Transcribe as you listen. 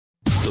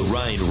The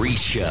Ryan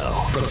Reese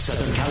Show from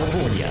Southern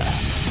California.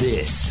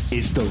 This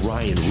is The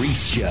Ryan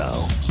Reese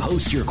Show.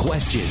 Post your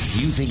questions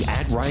using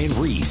 @Ryan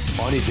Reese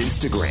on his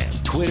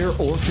Instagram, Twitter,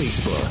 or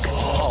Facebook.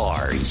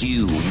 Are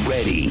you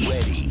ready?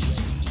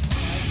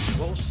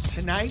 Well,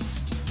 tonight,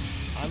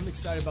 I'm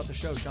excited about the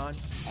show, Sean.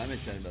 I'm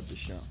excited about the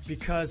show.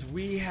 Because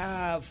we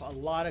have a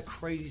lot of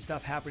crazy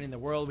stuff happening in the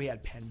world. We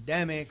had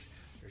pandemics.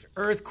 There's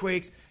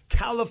earthquakes.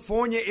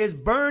 California is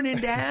burning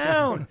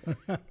down.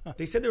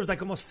 They said there was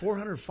like almost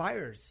 400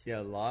 fires.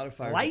 Yeah, a lot of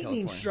fires.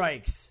 Lightning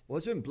strikes. Well,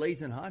 it's been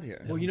blazing hot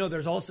here. Well,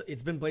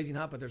 it's been blazing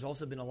hot, but there's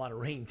also been a lot of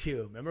rain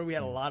too. Remember, we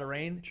had a lot of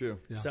rain. True.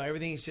 Yeah. So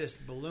everything's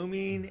just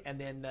blooming, and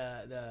then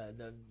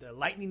the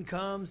lightning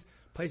comes.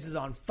 Places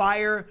on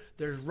fire.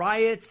 There's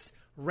riots,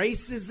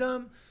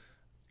 racism.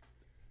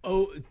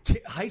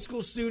 High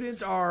school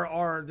students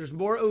are there's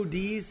more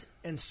ODs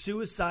and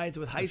suicides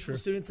with high school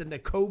students than the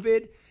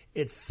COVID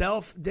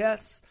itself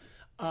deaths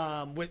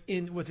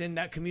within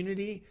that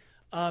community.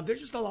 There's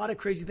just a lot of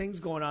crazy things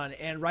going on.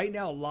 And right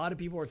now, a lot of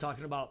people are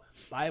talking about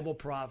Bible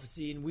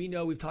prophecy. And we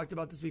know we've talked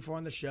about this before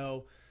on the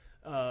show.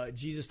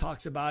 Jesus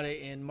talks about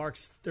it in Mark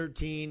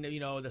 13,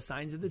 the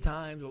signs of the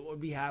times, what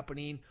would be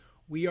happening.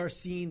 We are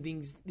seeing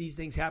these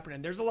things happen.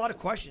 And there's a lot of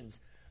questions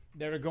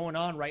that are going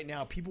on right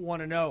now. People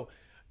want to know,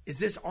 is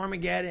this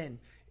Armageddon?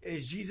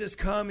 Is Jesus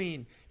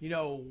coming?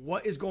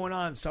 What is going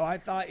on? So I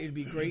thought it would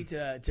be great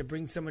to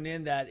bring someone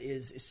in that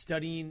is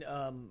studying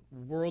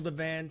world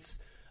events,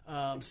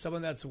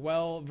 someone that's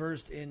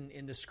well-versed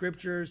in the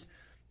scriptures.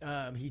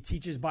 He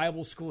teaches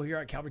Bible school here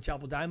at Calvary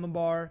Chapel Diamond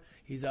Bar.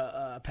 He's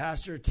a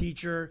pastor,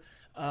 teacher.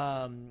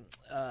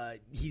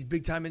 He's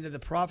big time into the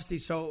prophecy.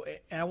 So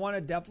and I want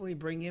to definitely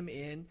bring him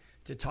in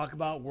to talk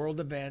about world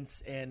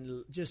events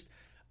and just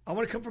I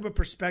want to come from a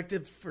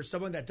perspective for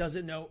someone that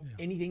doesn't know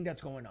anything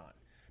that's going on.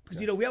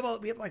 Because, we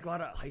have like a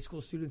lot of high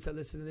school students that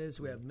listen to this.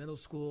 We have middle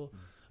school.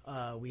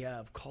 We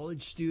have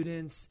college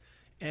students.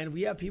 And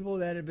we have people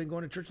that have been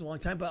going to church a long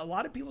time. But a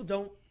lot of people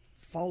don't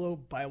follow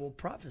Bible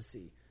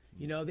prophecy.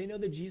 They know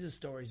the Jesus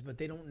stories, but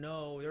they don't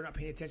know. They're not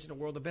paying attention to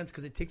world events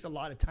because it takes a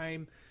lot of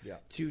time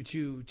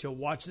to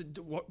watch,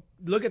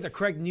 look at the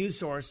correct news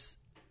source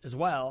as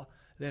well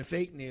than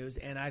fake news.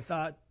 And I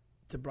thought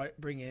to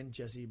bring in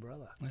Jesse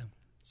Barela. Yeah.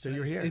 So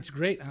you're here. It's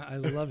great. I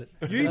love it.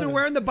 You're even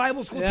wearing the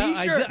Bible school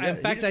T-shirt. In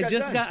fact, I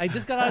just got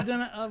out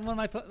of one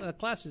of my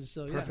classes.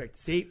 So perfect.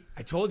 See,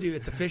 I told you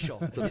it's official.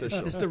 It's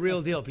official. It's the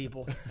real deal,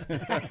 people.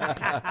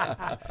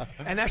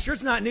 And that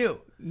shirt's not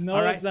new. No,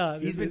 all right? It's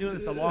not. He's been doing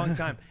this a long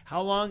time.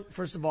 How long?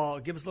 First of all,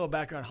 give us a little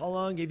background. How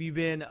long have you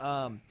been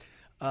a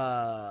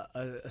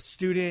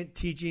student,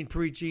 teaching,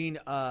 preaching,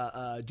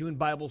 doing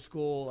Bible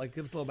school? Like,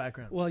 give us a little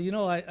background. Well,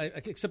 I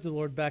accepted the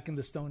Lord back in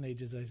the Stone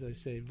Ages, as I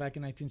say, back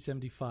in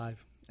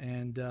 1975.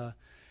 And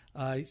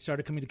I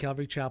started coming to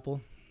Calvary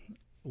Chapel,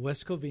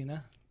 West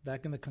Covina,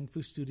 back in the Kung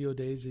Fu Studio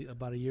days,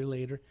 about a year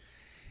later.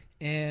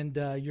 And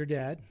your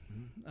dad,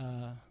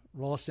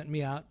 Raul, sent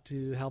me out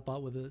to help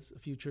out with a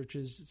few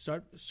churches,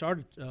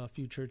 started a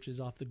few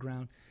churches off the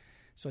ground.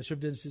 So I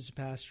served as a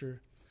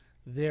pastor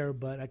there.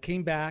 But I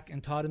came back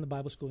and taught in the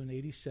Bible school in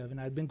 87.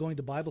 I'd been going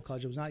to Bible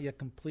college. I was not yet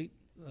complete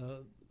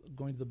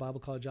going to the Bible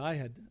college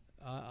I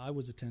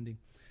was attending.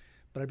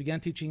 But I began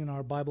teaching in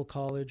our Bible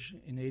college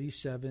in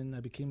 87. I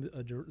became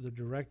the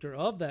director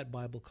of that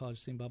Bible college,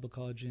 same Bible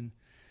college, in,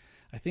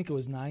 I think it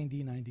was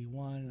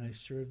 91. And I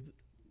served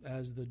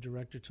as the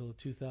director till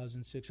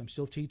 2006. I'm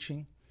still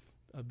teaching.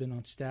 I've been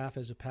on staff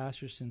as a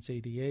pastor since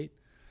 88.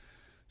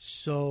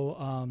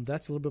 So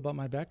that's a little bit about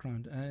my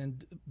background.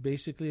 And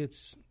basically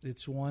it's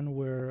one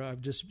where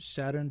I've just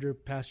sat under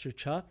Pastor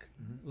Chuck,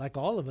 like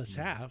all of us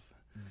have,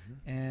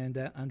 and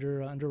under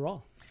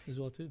Raul as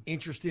well too.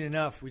 Interesting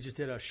enough, we just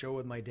did a show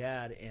with my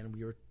dad, and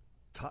we were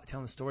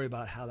telling a story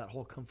about how that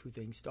whole Kung Fu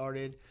thing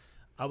started.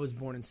 I was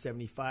born in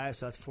 75,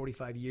 so that's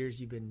 45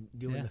 years you've been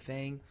doing the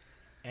thing.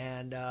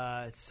 And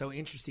it's so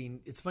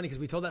interesting. It's funny because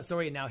we told that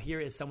story, and now here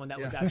is someone that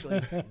was actually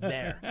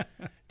there.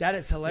 That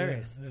is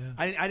hilarious.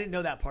 Yeah. I didn't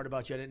know that part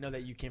about you. I didn't know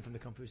that you came from the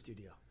Kung U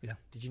studio. Yeah.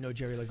 Did you know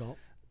Jerry Legault?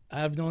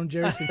 I've known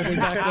Jerry since way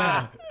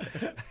back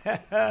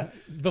when.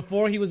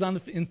 Before he was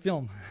in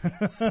film.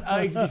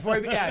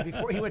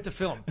 Before he went to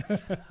film.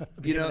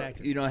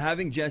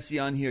 Having Jesse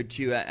on here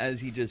too, as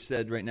he just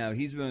said right now,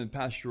 he's been with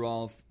Pastor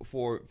Raul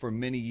for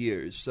many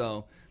years.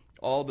 So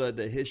all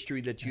the history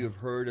that you have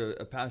heard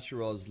of Pastor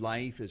Raul's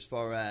life, as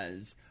far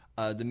as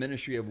the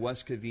ministry of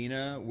West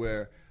Covina,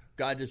 where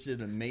God just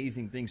did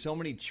amazing things. So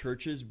many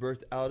churches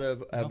birthed out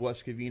of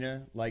West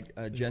Covina, like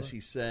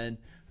Jesse said,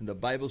 and the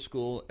Bible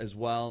school as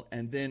well.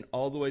 And then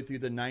all the way through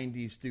the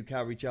 90s through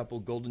Calvary Chapel,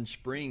 Golden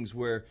Springs,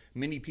 where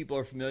many people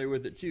are familiar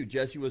with it too.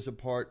 Jesse was a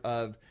part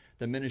of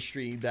the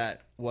ministry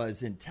that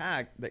was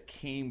intact that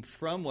came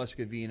from West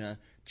Covina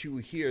to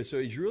here. So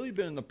he's really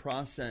been in the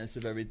process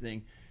of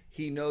everything.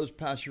 He knows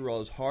Pastor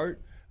Raul's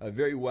heart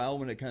very well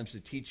when it comes to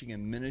teaching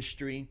and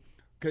ministry.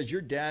 Because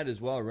your dad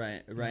as well,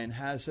 Ryan,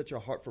 has such a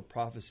heart for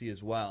prophecy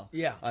as well.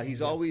 Yeah.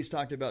 He's always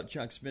talked about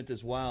Chuck Smith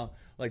as well,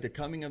 like the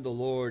coming of the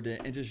Lord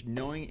and just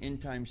knowing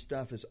end time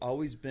stuff has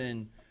always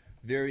been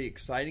very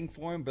exciting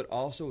for him, but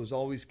also has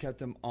always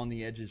kept him on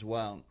the edge as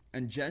well.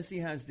 And Jesse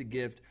has the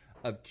gift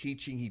of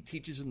teaching. He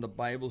teaches in the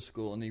Bible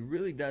school, and he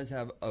really does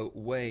have a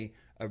way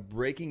of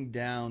breaking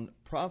down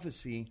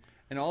prophecy.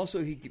 And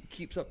also, he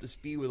keeps up to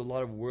speed with a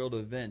lot of world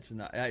events,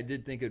 and I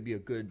did think it'd be a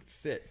good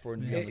fit for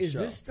him to be on the Is show.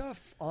 this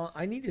stuff?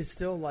 I need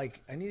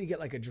to get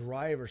like a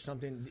drive or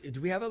something.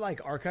 Do we have a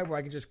like archive where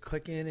I can just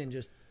click in and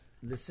just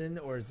listen,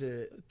 or is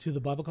it to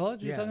the Bible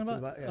College? You're talking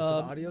about to the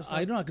audio stuff?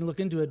 I don't know. I can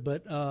look into it,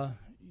 but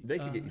they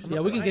could get you stuff.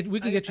 yeah, we can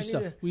get you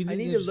stuff. I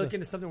need to look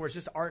into something where it's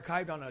just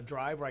archived on a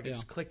drive where I can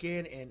just click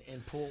in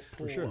and pull.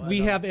 For sure.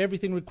 We have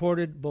everything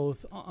recorded,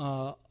 both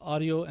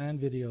audio and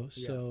video.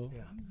 So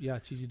yeah,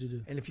 it's easy to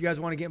do. And if you guys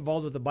want to get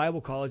involved with the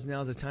Bible College,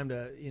 now's the time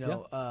to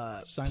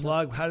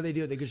plug. Up. How do they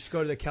do it? They can just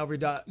go to the Calvary.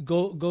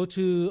 Go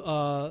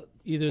to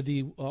either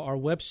our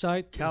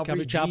website,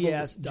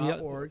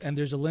 CalvaryGS.org, and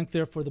there's a link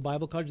there for the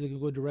Bible College. They can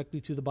go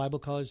directly to the Bible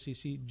College,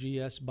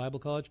 CCGS Bible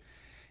College,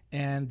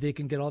 and they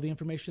can get all the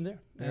information there.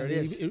 There it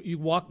is.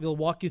 They'll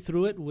walk you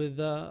through it with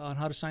on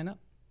how to sign up.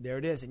 There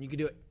it is, and you can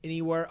do it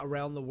anywhere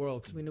around the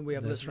world because we know we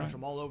have listeners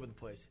from all over the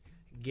place.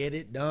 Get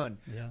it done.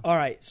 Yeah. All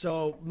right.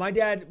 So my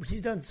dad,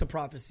 he's done some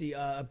prophecy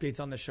updates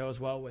on the show as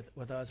well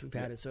with us. We've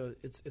had it, so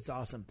it's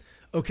awesome.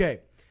 Okay.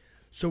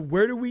 So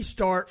where do we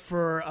start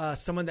for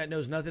someone that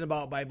knows nothing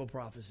about Bible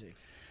prophecy?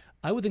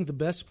 I would think the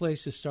best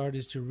place to start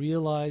is to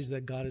realize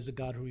that God is a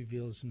God who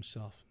reveals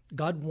himself.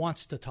 God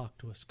wants to talk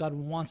to us. God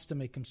wants to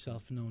make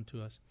himself known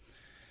to us.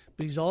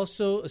 But he's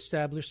also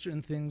established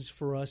certain things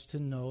for us to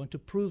know and to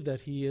prove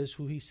that he is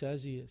who he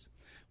says he is.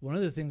 One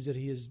of the things that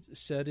he has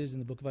said is in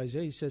the book of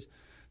Isaiah, he says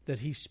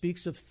that he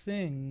speaks of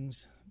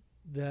things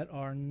that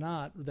are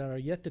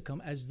yet to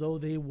come as though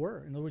they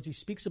were. In other words, he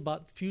speaks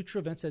about future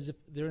events as if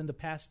they're in the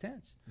past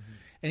tense. Mm-hmm.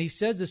 And he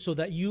says this so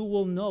that you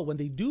will know when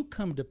they do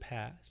come to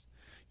pass,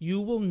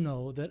 you will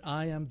know that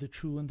I am the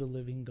true and the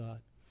living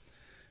God.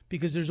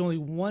 Because there's only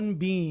one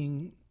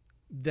being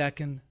that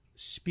can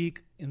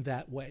speak in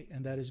that way,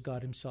 and that is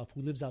God himself,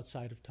 who lives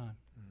outside of time.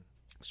 Mm.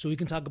 So he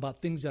can talk about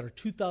things that are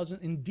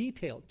 2,000 in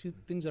detail,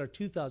 things that are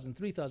 2,000,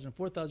 3,000,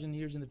 4,000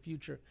 years in the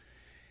future,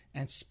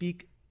 and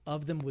speak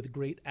of them with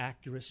great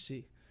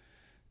accuracy.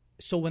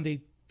 So when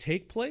they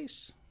take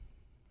place,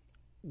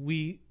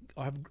 we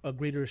have a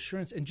greater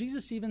assurance. And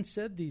Jesus even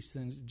said these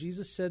things.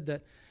 Jesus said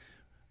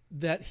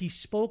that he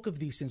spoke of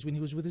these things when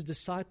he was with his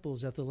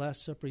disciples at the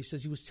Last Supper. He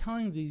says he was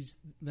telling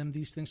them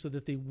these things so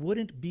that they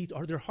wouldn't be,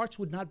 or their hearts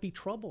would not be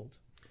troubled.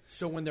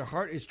 So when their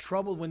heart is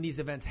troubled when these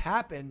events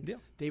happen,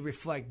 they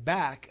reflect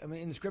back. I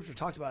mean, in the scripture it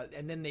talks about it,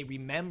 and then they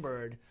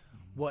remembered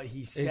what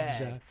he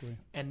said. Exactly.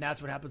 And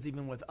that's what happens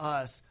even with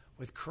us,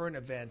 with current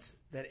events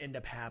that end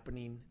up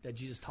happening that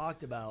Jesus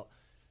talked about,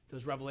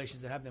 those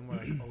revelations that happen, we're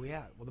like, oh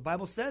yeah, well the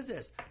Bible says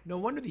this. No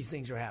wonder these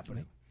things are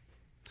happening.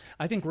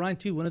 I think, Ryan,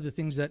 too, one of the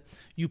things that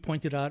you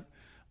pointed out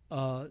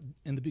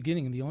in the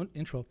beginning, in the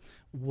intro,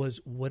 was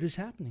what is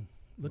happening.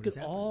 Look at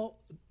all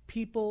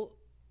people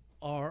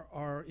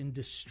are in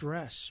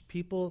distress.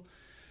 People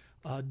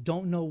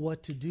don't know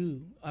what to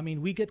do. I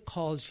mean, we get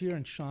calls here,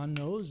 and Sean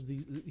knows,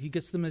 he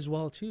gets them as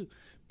well, too.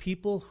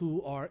 People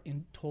who are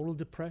in total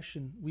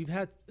depression. We've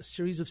had a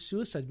series of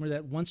suicides. Remember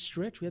that one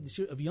stretch? We had the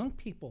series of young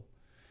people.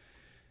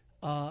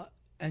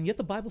 And yet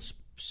the Bible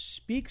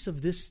speaks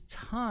of this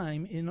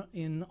time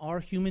in our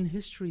human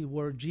history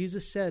where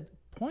Jesus said,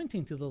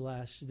 pointing to the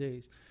last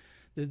days,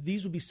 that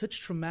these would be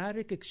such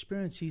traumatic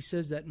experience. He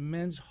says that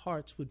men's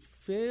hearts would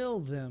fail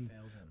them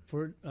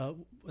for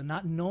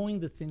not knowing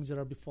the things that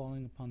are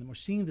befalling upon them or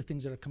seeing the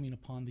things that are coming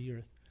upon the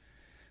earth.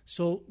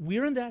 So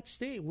we're in that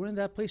state. We're in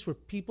that place where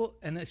people,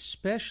 and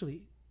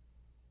especially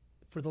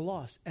for the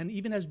lost, and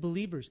even as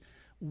believers,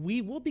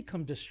 we will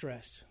become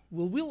distressed.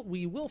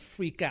 We will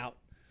freak out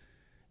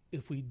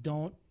if we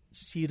don't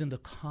see it in the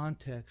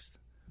context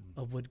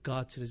of what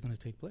God said is going to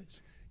take place.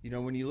 You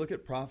know, when you look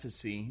at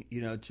prophecy,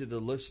 you know, to the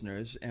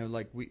listeners, and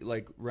like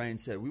Ryan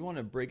said, we want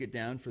to break it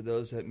down for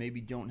those that maybe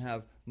don't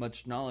have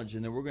much knowledge,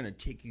 and then we're going to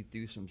take you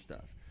through some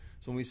stuff.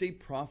 So when we say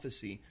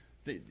prophecy,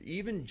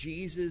 even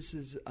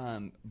Jesus'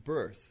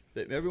 birth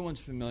that everyone's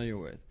familiar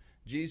with,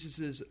 Jesus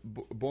is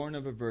born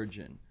of a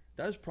virgin.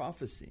 That is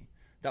prophecy.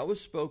 That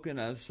was spoken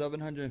of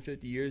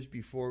 750 years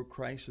before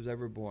Christ was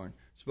ever born,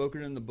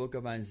 spoken in the book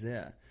of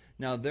Isaiah.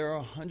 Now, there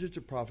are hundreds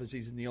of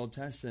prophecies in the Old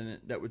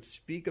Testament that would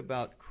speak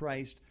about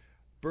Christ's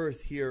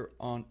birth here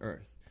on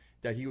earth,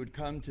 that he would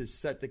come to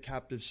set the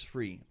captives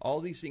free. All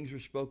these things were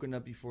spoken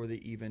of before they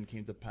even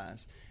came to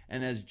pass.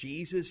 And as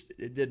Jesus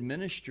did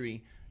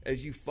ministry,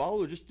 as you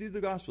follow just through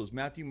the Gospels,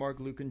 Matthew, Mark,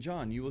 Luke, and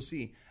John, you will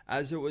see,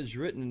 as it was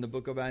written in the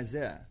book of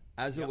Isaiah,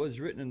 as it was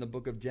written in the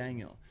book of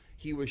Daniel,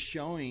 he was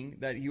showing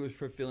that he was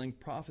fulfilling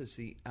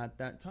prophecy at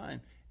that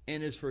time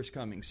in his first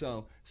coming.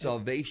 So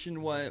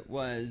salvation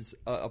was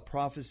a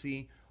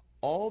prophecy.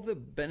 All the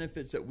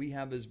benefits that we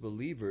have as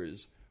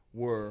believers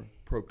were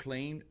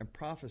proclaimed and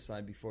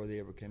prophesied before they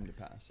ever came to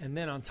pass. And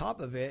then on top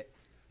of it,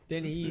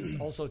 then he's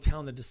also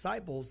telling the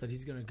disciples that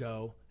he's going to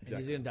go, and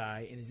he's going to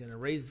die, and he's going to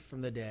raise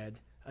from the dead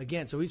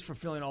again. So he's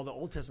fulfilling all the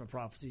Old Testament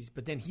prophecies,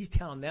 but then he's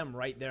telling them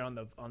right there on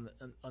the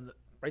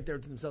right there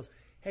to themselves,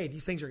 hey,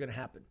 these things are going to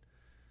happen.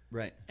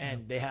 Right.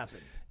 And they happen.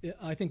 Yeah,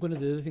 I think one of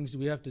the other things that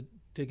we have to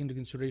take into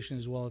consideration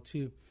as well,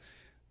 too,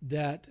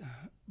 that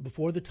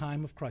before the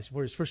time of Christ,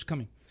 before his first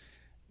coming,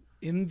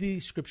 in the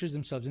scriptures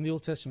themselves, in the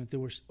Old Testament, there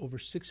were over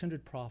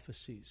 600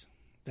 prophecies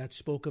that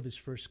spoke of his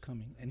first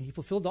coming. And he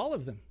fulfilled all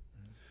of them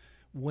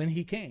when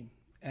he came,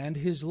 and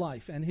his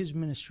life, and his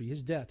ministry,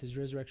 his death, his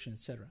resurrection,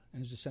 etc.,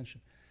 and his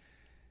ascension.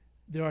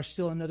 There are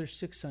still another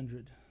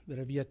 600 that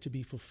have yet to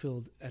be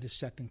fulfilled at his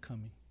second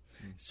coming.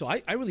 So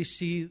I really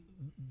see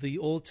the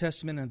Old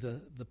Testament and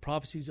the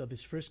prophecies of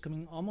his first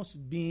coming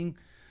almost being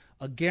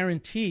a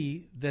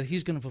guarantee that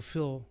he's going to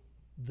fulfill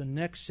the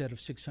next set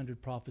of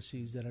 600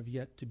 prophecies that have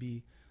yet to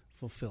be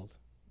fulfilled.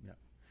 Yeah.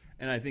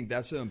 And I think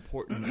that's an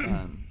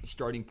important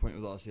starting point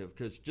with all this,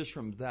 because just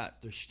from that,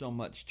 there's so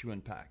much to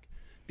unpack.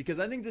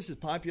 Because I think this is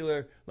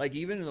popular, like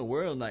even in the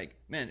world, like,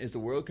 man, is the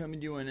world coming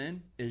to an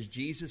end? Is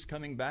Jesus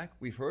coming back?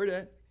 We've heard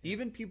it.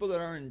 Even people that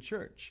are in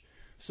church.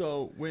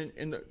 So when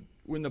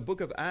the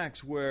book of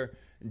Acts, where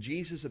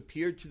Jesus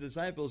appeared to the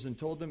disciples and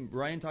told them,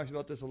 Ryan talks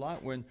about this a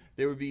lot, when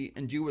they would be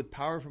endued with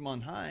power from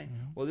on high,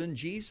 well, then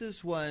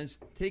Jesus was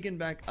taken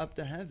back up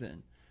to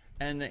heaven.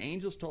 And the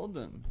angels told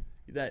them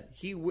that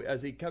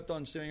as he kept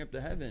on staring up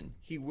to heaven,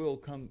 he will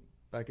come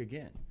back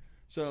again.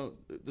 So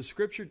the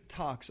scripture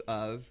talks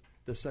of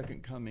the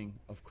second coming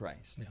of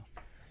Christ. Yeah,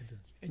 it does.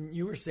 And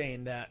you were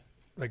saying that,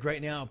 like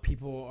right now,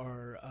 people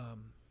are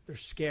they're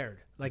scared.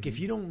 Like if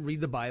you don't read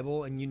the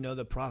Bible and you know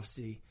the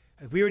prophecy,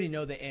 like we already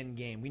know the end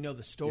game. We know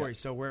the story. Yeah.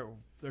 So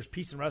there's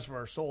peace and rest for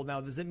our soul.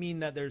 Now, does it mean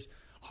that there's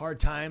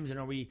hard times and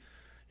are we,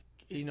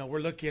 we're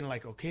looking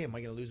like, okay, am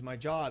I going to lose my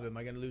job? Am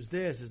I going to lose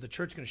this? Is the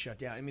church going to shut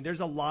down? I mean,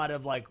 there's a lot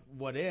of like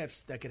what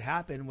ifs that could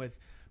happen with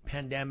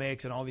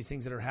pandemics and all these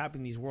things that are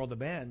happening, these world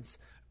events,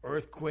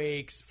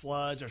 earthquakes,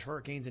 floods, there's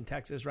hurricanes in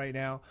Texas right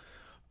now.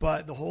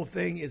 But the whole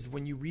thing is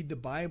when you read the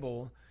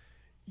Bible,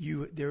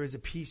 there is a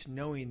peace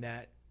knowing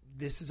that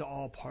this is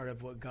all part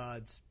of what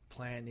God's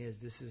plan is.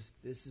 This is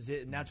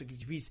it, and that's what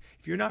gives you peace.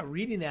 If you're not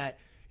reading that,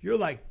 you're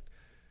like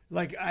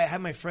I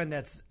have my friend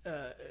that's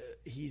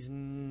he's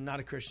not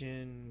a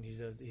Christian.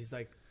 He's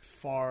like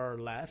far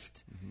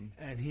left,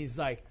 and he's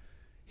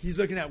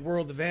looking at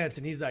world events,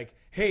 and he's like,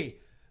 hey,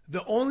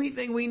 the only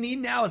thing we need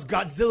now is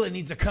Godzilla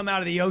needs to come out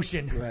of the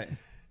ocean. Right.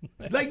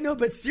 Like, no,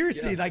 but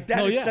seriously, like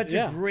that is such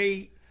a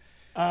great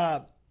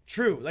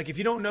true. Like if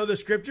you don't know the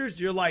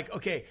scriptures, you're like,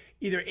 okay,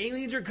 either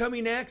aliens are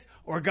coming next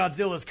or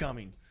Godzilla's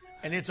coming,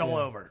 and it's all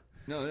over.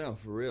 No,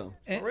 for real.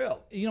 For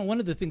real. One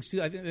of the things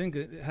too, I think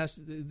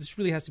this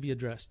really has to be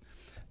addressed,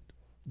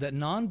 that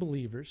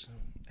non-believers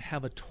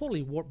have a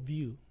totally warped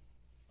view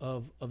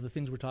of the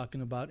things we're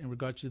talking about in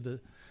regards to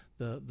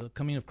the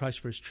coming of Christ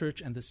for his church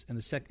and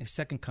the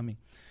second coming.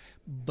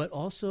 But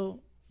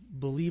also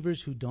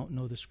believers who don't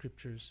know the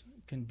scriptures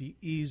can be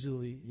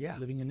easily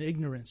living in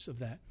ignorance of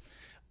that.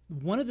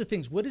 One of the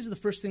things, what is the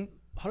first thing,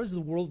 how does the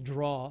world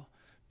draw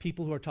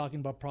people who are talking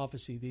about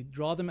prophecy? They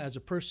draw them as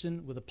a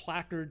person with a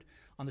placard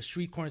on the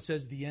street corner that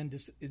says the end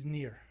is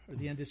near or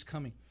the end is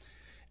coming.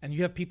 And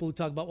you have people who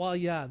talk about, well,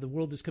 yeah, the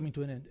world is coming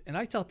to an end. And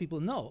I tell people,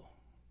 no.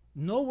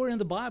 Nowhere in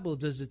the Bible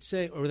does it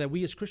say, or that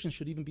we as Christians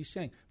should even be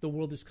saying, the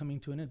world is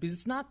coming to an end. Because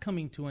it's not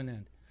coming to an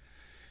end.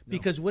 No.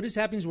 Because what is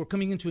happening is we're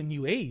coming into a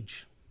new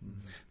age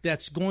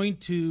that's going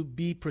to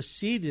be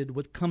preceded.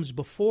 What comes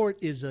before it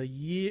is a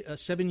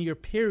 7-year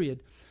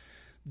period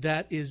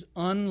that is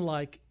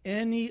unlike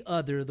any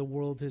other the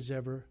world has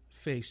ever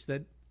faced.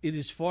 That it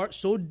is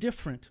so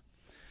different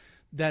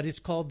that it's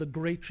called the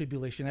Great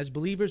Tribulation. As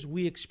believers,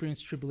 we experience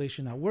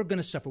tribulation now. We're going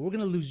to suffer. We're going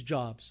to lose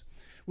jobs.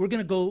 We're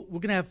going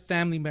to have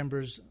family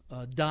members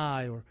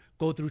die or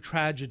go through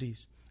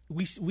tragedies.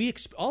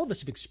 All of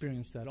us have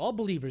experienced that. All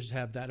believers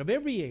have that, of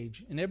every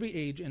age, and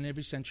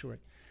every century.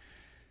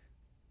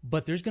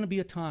 But there's going to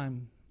be a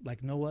time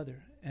like no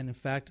other. And in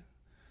fact,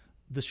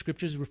 the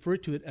scriptures refer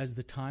to it as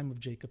the time of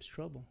Jacob's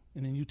trouble.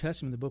 In the New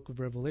Testament, the book of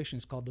Revelation,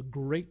 it's called the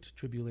Great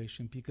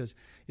Tribulation because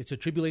it's a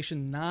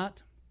tribulation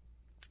not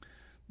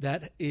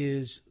that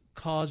is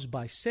caused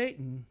by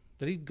Satan,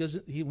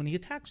 that when he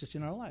attacks us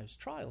in our lives,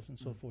 trials and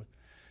so forth.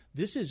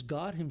 This is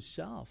God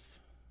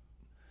himself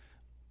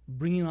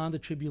bringing on the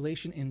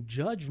tribulation in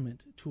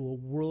judgment to a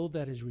world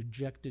that has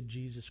rejected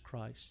Jesus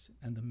Christ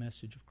and the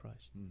message of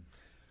Christ.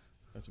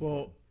 That's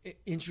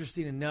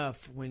interesting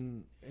enough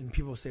when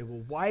people say,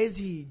 well, why is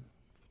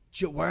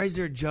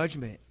there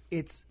judgment?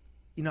 It's,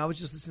 I was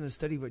just listening to a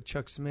study with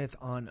Chuck Smith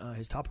on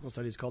his topical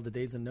studies called The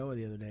Days of Noah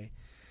the other day.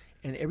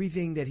 And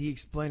everything that he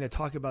explained, I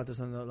talked about this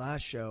on the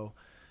last show,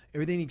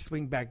 everything he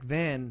explained back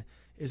then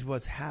is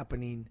what's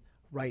happening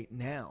right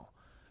now.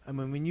 I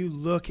mean, when you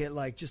look at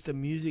like just the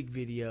music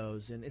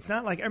videos, and it's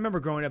not like, I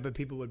remember growing up and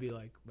people would be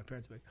like, my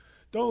parents would be like,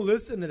 don't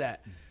listen to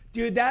that.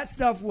 Dude, that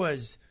stuff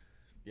was...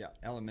 Yeah,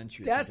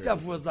 elementary. That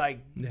stuff was like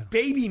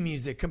baby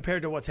music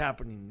compared to what's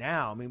happening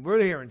now. I mean,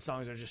 we're hearing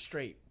songs that are just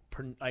straight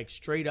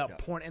up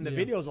porn, and the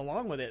videos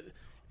along with it.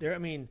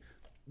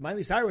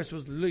 Miley Cyrus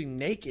was literally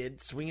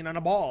naked, swinging on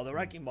a ball, the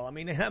wrecking ball. I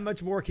mean, how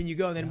much more can you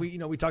go? And then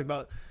we talked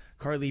about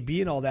Carly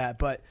B and all that,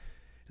 but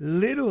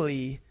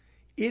literally,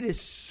 it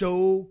is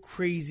so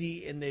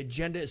crazy, and the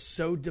agenda is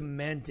so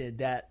demented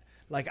that,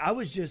 like, I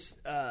was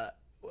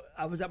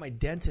at my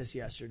dentist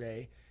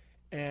yesterday,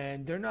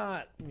 and they're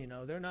not,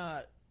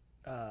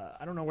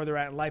 I don't know where they're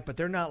at in life, but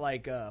they're not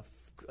like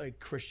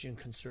Christian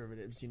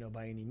conservatives,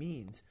 by any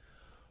means.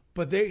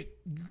 But they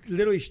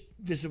literally,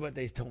 this is what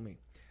they told me.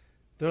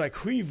 They're like,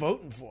 who are you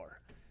voting for?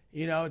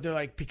 They're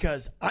like,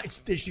 because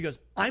she goes,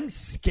 I'm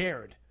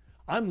scared.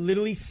 I'm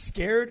literally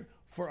scared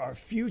for our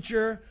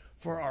future,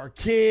 for our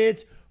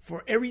kids,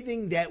 for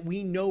everything that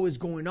we know is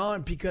going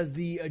on, because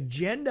the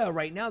agenda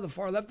right now, the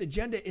far left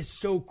agenda, is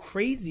so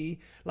crazy.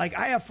 Like,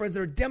 I have friends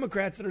that are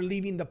Democrats that are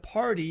leaving the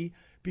party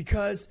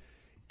because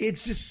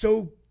it's just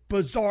so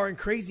bizarre and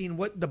crazy. And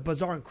what the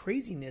bizarre and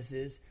craziness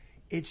is,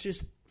 it's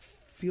just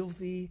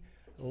filthy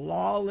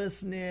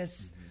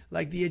lawlessness.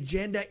 Like, the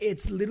agenda,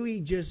 it's literally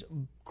just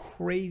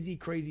crazy,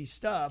 crazy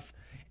stuff.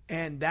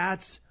 And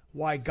that's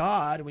why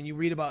God, when you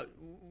read about,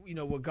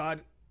 what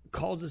God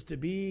calls us to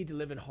be, to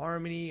live in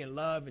harmony and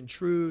love and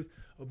truth,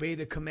 obey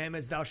the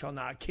commandments, thou shalt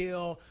not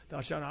kill,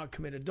 thou shalt not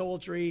commit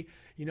adultery,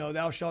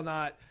 thou shalt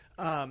not,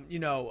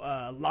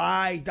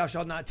 lie, thou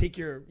shalt not take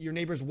your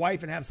neighbor's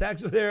wife and have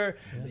sex with her,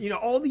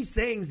 all these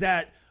things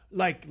that,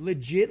 like,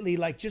 legitly,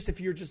 like, just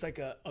if you're just like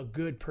a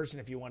good person,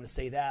 if you want to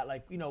say that,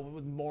 like,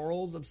 with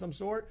morals of some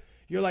sort,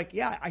 you're like,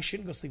 yeah, I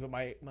shouldn't go sleep with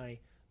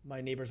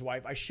my neighbor's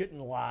wife. I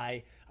shouldn't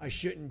lie. I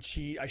shouldn't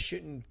cheat. I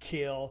shouldn't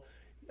kill.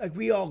 Like,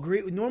 we all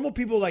agree. Normal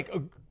people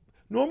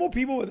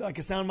with like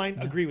a sound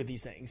mind agree with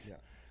these things.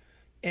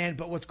 Yeah.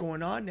 But what's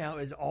going on now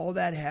is all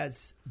that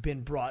has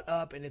been brought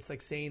up, and it's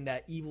like saying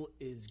that evil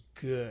is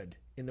good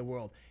in the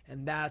world.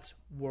 And that's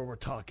where we're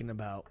talking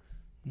about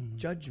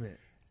judgment.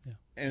 Yeah.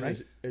 And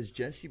right? as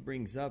Jesse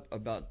brings up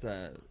about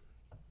the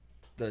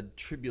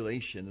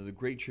tribulation, or the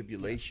great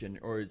tribulation,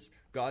 or it's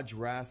God's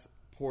wrath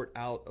poured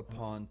out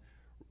upon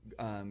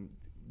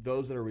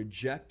those that are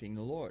rejecting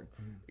the Lord.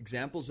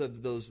 Examples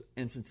of those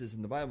instances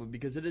in the Bible,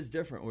 because it is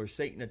different, where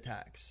Satan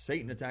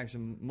attacks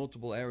in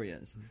multiple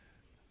areas.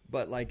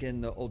 But like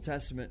in the Old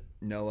Testament,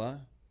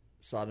 Noah,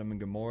 Sodom and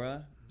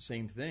Gomorrah,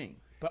 same thing.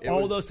 But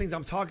all those things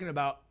I'm talking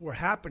about were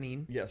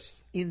happening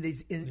in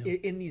these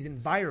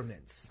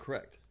environments.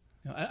 Correct.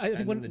 I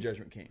think when the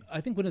judgment came. I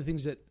think one of the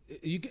things that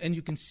you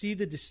can see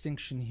the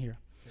distinction here,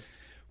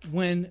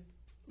 when,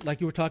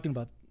 like you were talking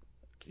about,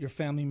 your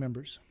family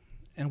members,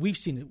 and we've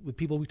seen it with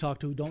people we talk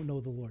to who don't know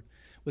the Lord.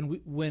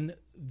 When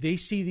they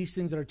see these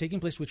things that are taking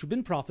place, which have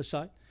been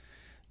prophesied,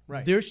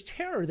 there's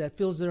terror that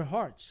fills their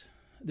hearts.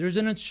 There's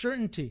an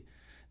uncertainty.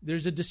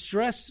 There's a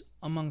distress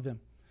among them.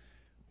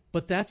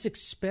 But that's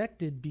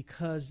expected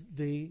because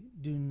they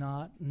do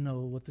not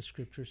know what the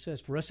Scripture says.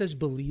 For us as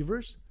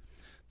believers,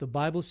 the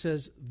Bible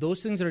says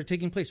those things that are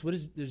taking place,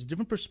 there's a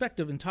different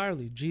perspective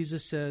entirely.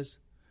 Jesus says,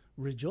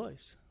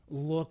 rejoice,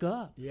 look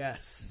up.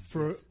 Yes.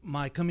 For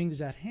my coming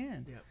is at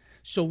hand. Yep.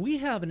 So we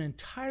have an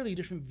entirely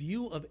different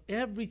view of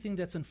everything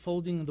that's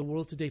unfolding in the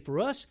world today. For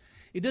us,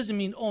 it doesn't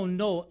mean, oh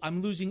no,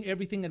 I'm losing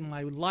everything and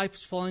my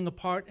life's falling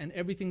apart and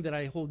everything that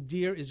I hold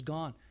dear is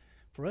gone.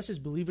 For us as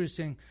believers,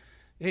 saying,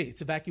 hey,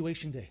 it's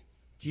evacuation day.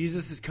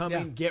 Jesus is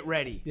coming, get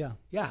ready. Yeah.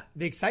 Yeah,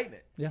 the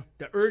excitement. Yeah.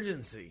 The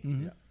urgency.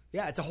 Mm-hmm.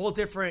 Yeah, it's a whole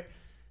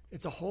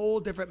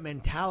different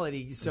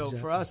mentality. So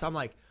for us, I'm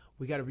like,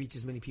 we got to reach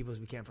as many people as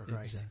we can for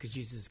Christ because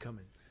Jesus is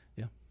coming.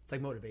 Yeah. It's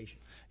like motivation.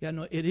 Yeah,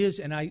 no, it is.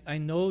 And I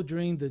know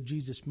during the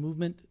Jesus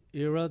movement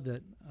era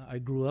that I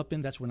grew up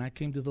in, that's when I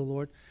came to the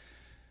Lord,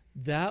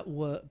 that's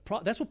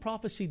what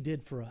prophecy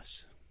did for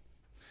us.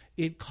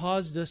 It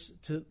caused us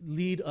to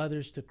lead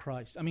others to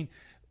Christ. I mean,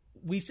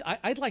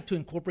 I'd like to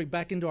incorporate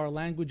back into our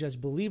language as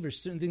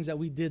believers certain things that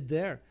we did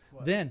there.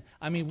 What? Then.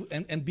 I mean,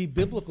 and be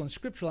biblical and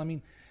scriptural. I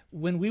mean,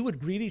 when we would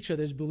greet each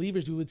other as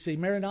believers, we would say,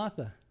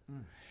 Maranatha.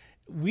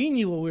 We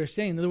knew what we were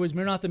saying. In other words,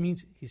 Maranatha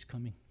means He's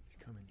coming.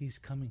 He's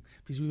coming.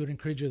 Because we would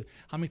encourage you.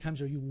 How many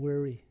times are you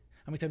worried?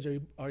 How many times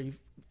are you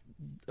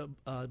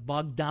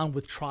bogged down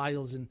with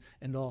trials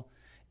and all?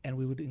 And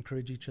we would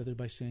encourage each other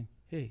by saying,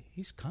 hey,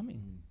 He's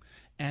coming.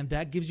 And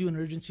that gives you an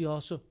urgency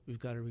also. We've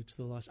got to reach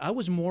the lost. I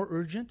was more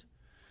urgent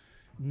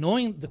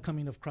knowing the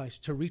coming of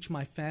Christ to reach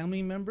my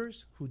family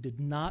members who did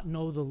not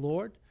know the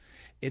Lord.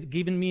 It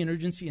given me an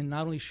urgency in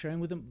not only sharing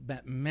with them,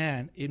 but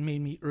man, it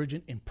made me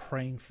urgent in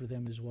praying for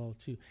them as well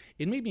too.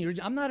 It made me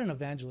urgent. I'm not an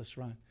evangelist,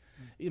 Ryan.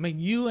 I mean,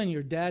 you and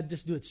your dad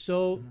just do it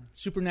so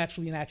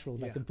supernaturally natural,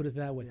 if I can put it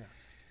that way. Yeah.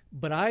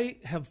 But I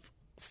have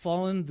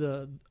followed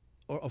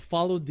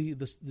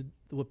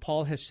what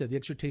Paul has said, the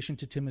exhortation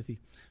to Timothy,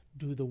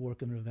 do the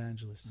work of an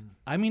evangelist.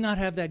 I may not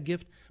have that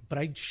gift, but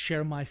I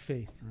share my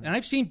faith. And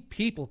I've seen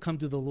people come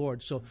to the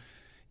Lord. So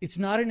it's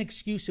not an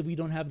excuse if we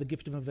don't have the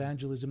gift of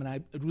evangelism. And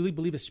I really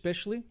believe,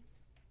 especially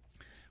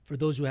for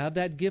those who have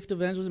that gift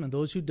of evangelism and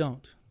those who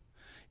don't,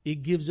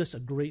 it gives us a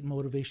great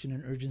motivation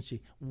and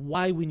urgency.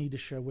 Why we need to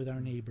share with our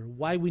neighbor,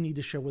 why we need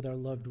to share with our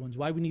loved ones,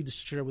 why we need to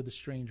share with a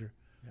stranger.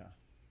 Yeah.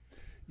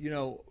 You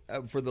know,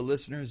 for the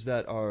listeners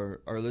that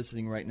are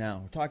listening right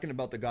now, talking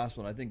about the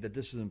gospel, and I think that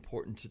this is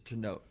important to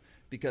note,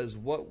 because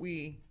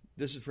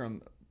this is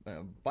from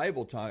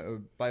Bible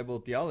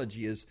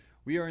theology, is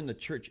We are in the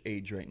church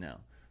age right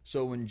now.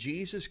 So when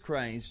Jesus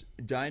Christ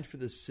died for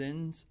the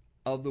sins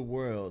of the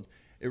world,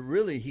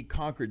 he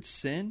conquered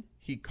sin,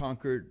 he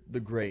conquered the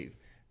grave.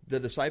 The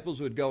disciples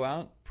would go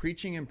out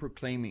preaching and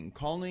proclaiming,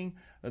 calling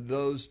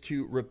those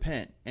to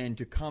repent and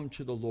to come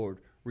to the Lord.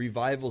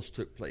 Revivals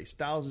took place.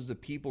 Thousands of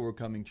people were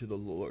coming to the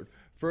Lord.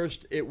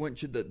 First, it went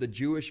to the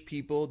Jewish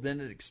people. Then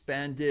it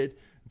expanded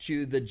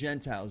to the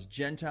Gentiles.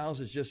 Gentiles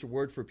is just a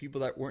word for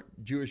people that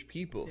weren't Jewish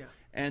people. Yeah.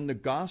 And the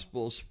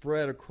gospel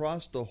spread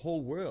across the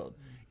whole world.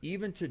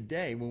 Even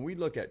today, when we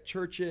look at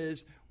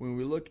churches, when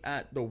we look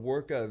at the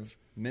work of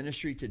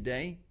ministry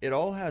today, it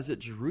all has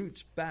its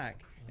roots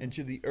back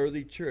into the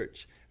early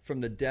church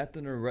from the death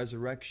and the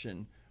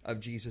resurrection of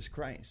Jesus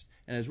Christ.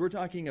 And as we're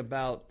talking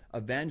about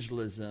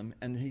evangelism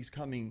and he's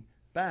coming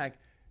back,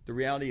 the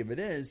reality of it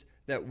is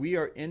that we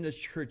are in this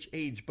church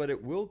age, but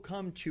it will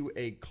come to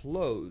a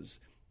close.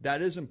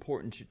 That is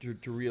important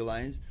to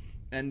realize.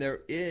 And there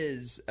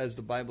is, as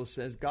the Bible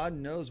says, God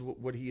knows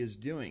what he is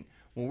doing.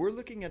 When we're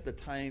looking at the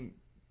time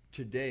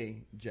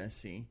today,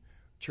 Jesse,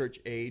 church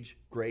age,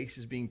 grace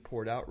is being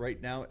poured out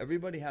right now.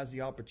 Everybody has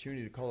the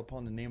opportunity to call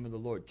upon the name of the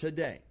Lord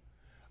today.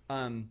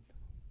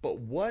 But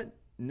what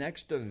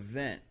next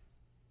event,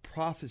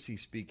 prophecy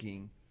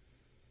speaking,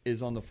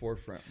 is on the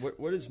forefront?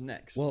 What is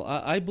next? Well,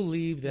 I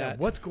believe that...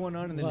 what's going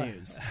on in the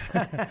news?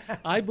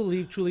 I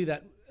believe truly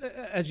that,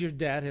 as your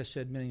dad has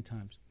said many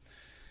times,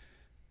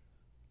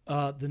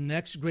 the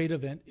next great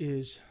event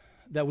is,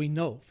 that we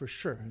know for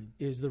sure,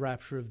 is the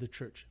rapture of the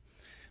church.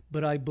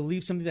 But I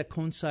believe something that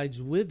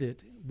coincides with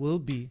it will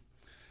be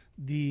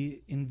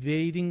the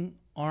invading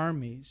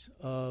armies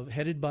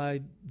headed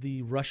by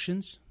the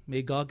Russians,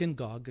 Magog and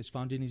Gog, as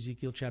found in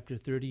Ezekiel chapter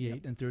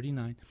 38 and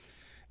 39,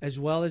 as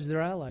well as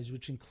their allies,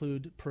 which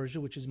include Persia,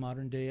 which is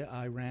modern-day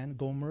Iran,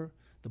 Gomer,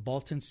 the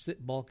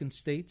Balkan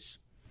states,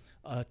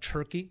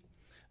 Turkey.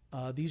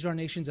 These are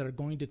nations that are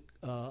going to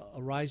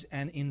arise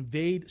and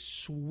invade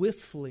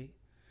swiftly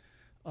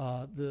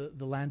the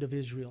land of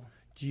Israel.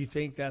 Do you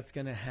think that's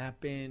going to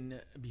happen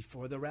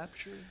before the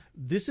rapture?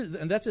 That's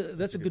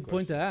a good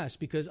point to ask,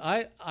 because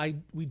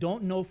we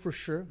don't know for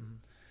sure. Mm-hmm.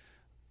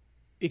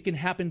 It can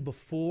happen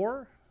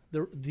before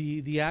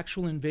the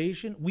actual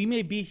invasion. We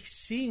may be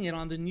seeing it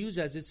on the news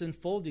as it's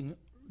unfolding,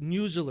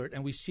 news alert,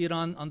 and we see it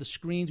on the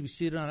screens. We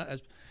see it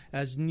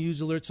as news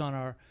alerts on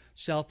our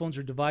cell phones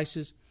or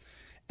devices,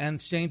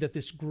 and saying that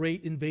this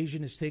great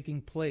invasion is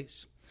taking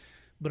place.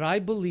 But I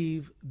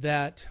believe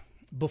that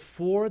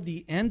before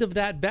the end of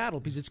that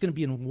battle, because it's going to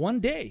be in one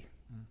day,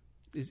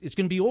 it's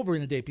going to be over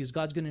in a day, because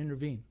God's going to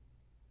intervene.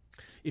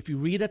 If you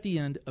read at the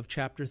end of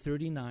chapter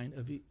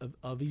 39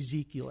 of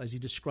Ezekiel, as he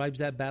describes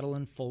that battle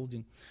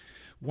unfolding,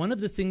 one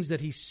of the things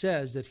that he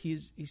says, that he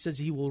says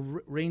he will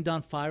rain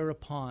down fire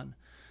upon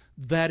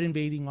that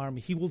invading army.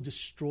 He will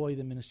destroy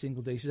them in a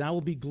single day. He says, I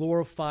will be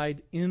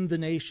glorified in the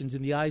nations,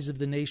 in the eyes of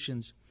the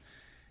nations.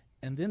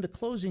 And then the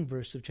closing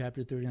verse of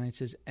chapter 39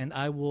 says, and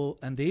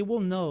they will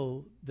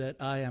know that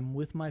I am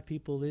with my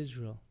people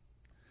Israel,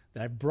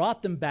 that I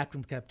brought them back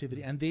from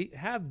captivity. And they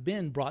have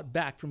been brought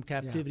back from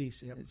captivity.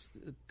 Yeah.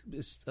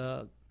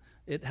 Yep.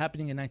 It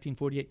happening in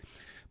 1948.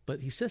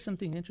 But he says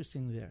something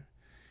interesting there.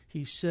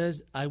 He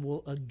says, I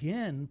will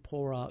again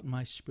pour out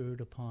my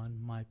spirit upon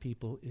my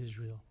people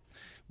Israel,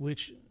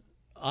 which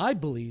I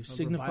believe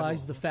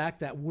signifies the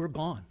fact that we're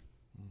gone.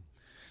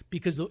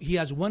 Because he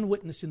has one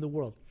witness in the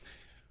world.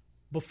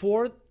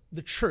 Before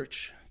the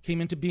church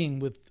came into being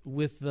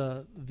with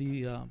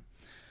the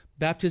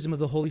baptism of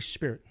the Holy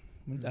Spirit,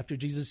 after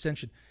Jesus'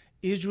 ascension,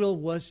 Israel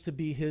was to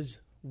be his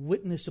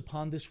witness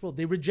upon this world.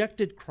 They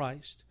rejected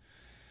Christ,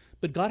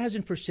 but God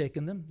hasn't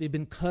forsaken them. They've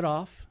been cut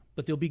off,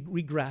 but they'll be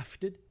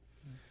regrafted.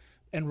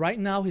 And right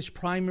now, his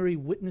primary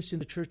witness in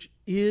the church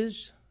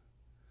is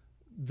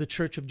the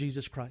church of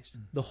Jesus Christ,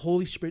 the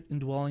Holy Spirit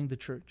indwelling the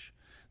church,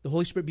 the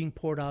Holy Spirit being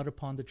poured out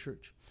upon the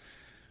church.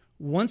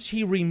 Once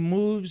he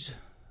removes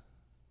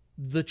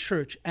the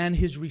church and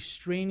his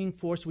restraining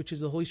force, which is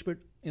the Holy Spirit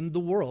in the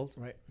world,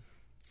 right,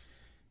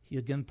 he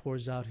again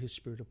pours out his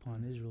Spirit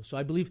upon Israel. So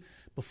I believe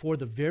before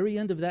the very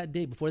end of that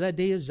day, before that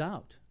day is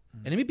out,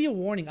 and it may be a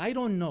warning, I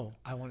don't know.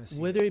 I want to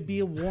see whether it be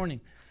a warning.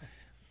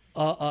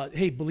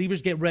 Hey,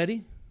 believers, get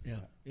ready.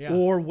 Yeah.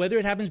 Or whether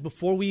it happens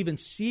before we even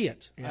see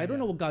it. I don't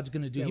know what God's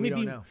going to do.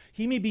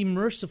 He may be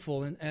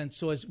merciful, and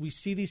so as we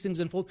see these things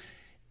unfold,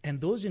 and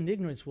those in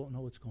ignorance won't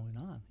know what's going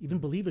on. Even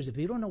believers, if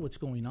they don't know what's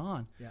going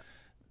on,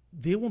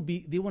 they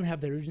won't have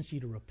the urgency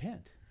to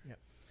repent.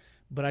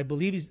 But I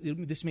believe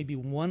this may be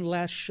one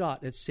last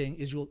shot at saying,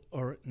 Israel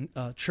or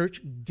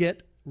church,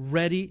 get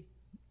ready,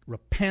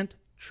 repent,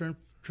 turn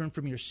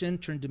from your sin,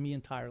 turn to me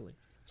entirely.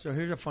 So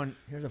here's a fun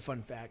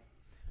fact.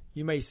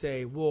 You may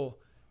say, well,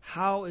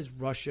 how is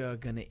Russia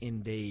going to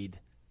invade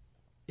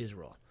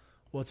Israel?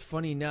 Well, it's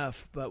funny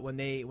enough, but when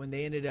they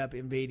ended up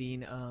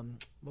invading,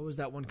 what was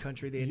that one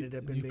country they ended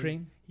up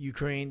invading?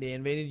 Ukraine. They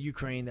invaded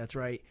Ukraine, that's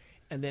right.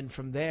 And then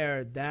from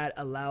there, that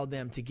allowed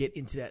them to get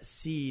into that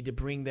sea to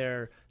bring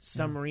their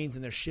submarines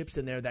and their ships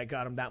in there that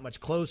got them that much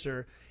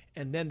closer.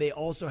 And then they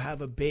also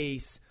have a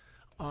base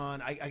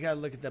I got to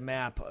look at the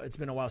map. It's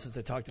been a while since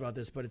I talked about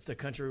this, but it's the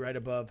country right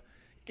above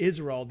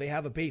Israel. They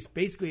have a base.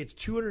 Basically, it's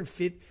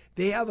 250.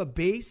 They have a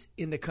base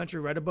in the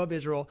country right above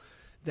Israel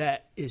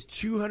that is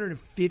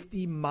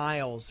 250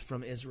 miles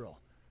from Israel.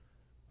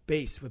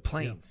 Base with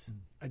planes.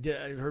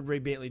 Yeah. I heard Ray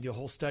Bentley do a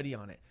whole study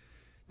on it.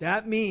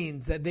 That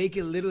means that they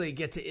can literally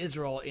get to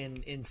Israel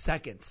in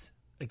seconds.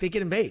 Like they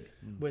can invade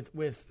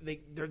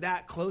they're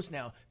that close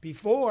now.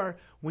 Before,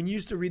 when you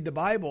used to read the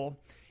Bible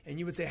and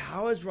you would say,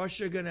 how is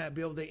Russia going to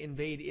be able to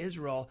invade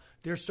Israel?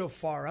 They're so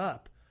far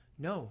up.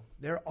 No,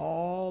 they're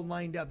all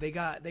lined up. They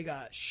got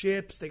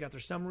ships, they got their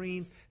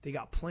submarines, they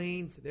got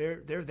planes.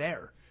 They're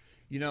there.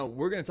 You know,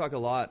 we're going to talk a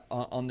lot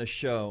on the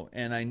show,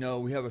 and I know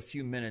we have a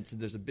few minutes,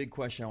 and there's a big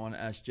question I want to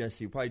ask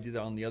Jesse. We'll probably do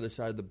that on the other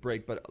side of the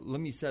break, but let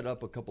me set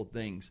up a couple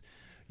things.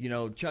 You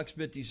know, Chuck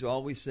Smith used to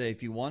always say,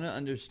 if you want to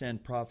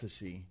understand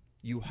prophecy,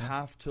 you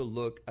have to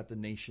look at the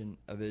nation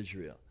of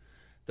Israel.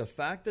 The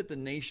fact that the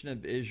nation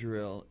of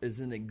Israel is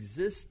in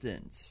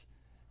existence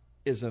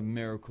is a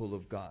miracle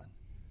of God.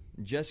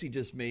 Jesse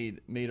just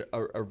made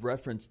a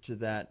reference to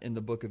that in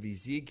the book of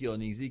Ezekiel.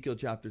 In Ezekiel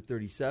chapter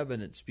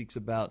 37, it speaks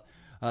about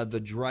the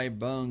dry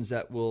bones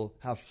that will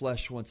have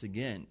flesh once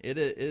again. It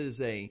is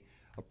a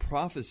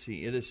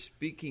prophecy. It is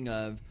speaking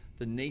of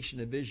the nation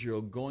of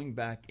Israel going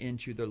back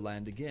into their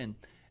land again.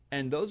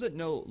 And those that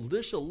know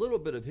just a little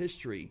bit of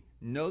history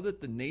know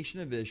that the nation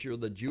of Israel,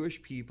 the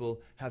Jewish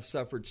people, have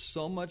suffered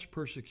so much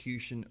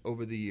persecution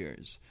over the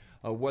years.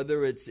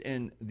 Whether it's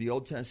in the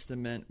Old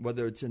Testament,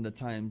 whether it's in the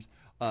times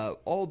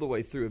all the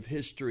way through of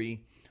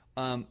history,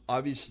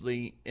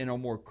 obviously in a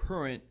more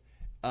current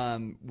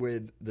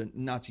with the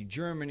Nazi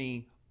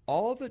Germany,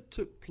 all that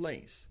took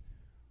place,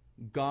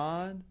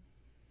 God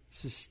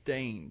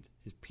sustained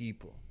his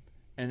people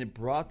and it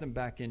brought them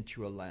back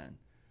into a land.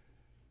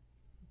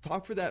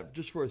 Talk for that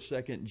just for a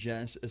second,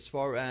 Jess, as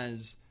far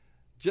as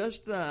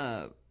just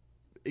the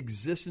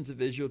existence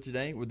of Israel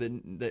today, where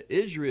the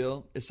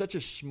Israel is such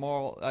a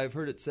small, I've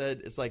heard it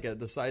said, it's like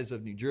the size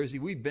of New Jersey.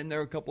 We've been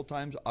there a couple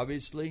times,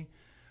 obviously.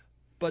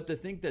 But to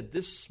think that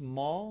this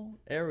small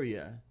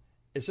area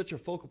is such a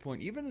focal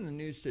point, even in the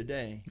news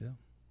today,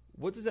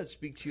 what does that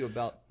speak to you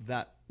about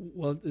that?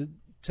 Well, it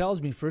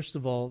tells me, first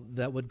of all,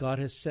 that what God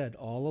has said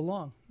all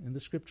along in the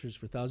Scriptures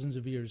for thousands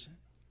of years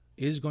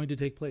is going to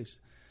take place,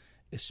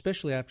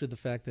 especially after the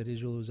fact that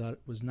Israel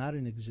was not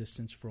in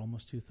existence for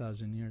almost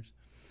 2,000 years.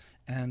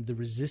 And the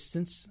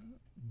resistance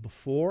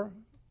before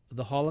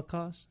the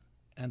Holocaust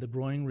and the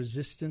growing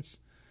resistance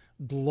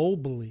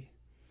globally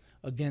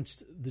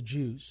against the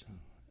Jews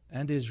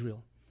and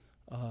Israel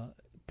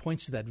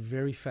points to that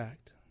very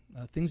fact.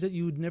 Things that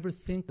you would never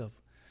think of.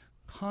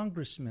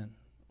 Congressmen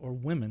or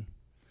women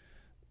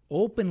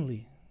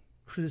openly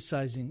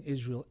criticizing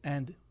Israel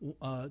and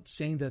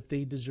saying that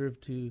they deserve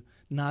to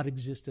not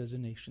exist as a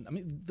nation. I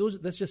mean,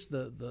 that's just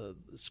the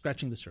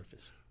scratching the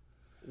surface.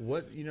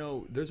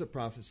 There's a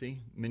prophecy,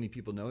 many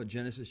people know it,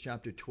 Genesis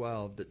chapter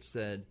 12, that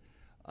said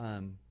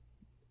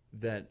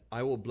that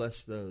I will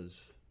bless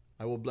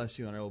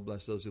you and I will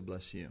bless those who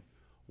bless you.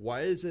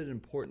 Why is it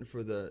important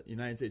for the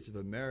United States of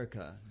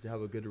America to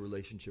have a good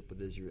relationship with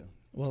Israel?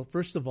 Well,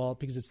 first of all,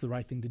 because it's the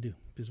right thing to do,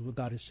 because of what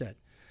God has said.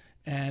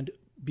 And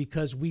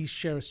because we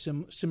share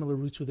similar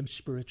roots with him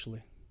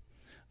spiritually.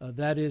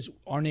 That is,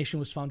 our nation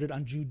was founded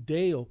on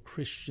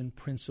Judeo-Christian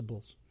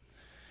principles.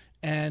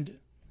 And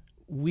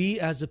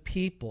we as a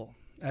people,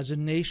 as a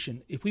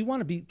nation, if we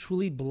want to be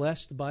truly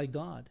blessed by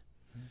God,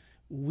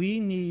 we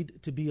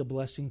need to be a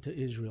blessing to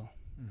Israel.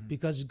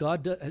 Because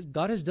God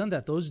has done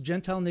that. Those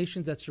Gentile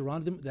nations that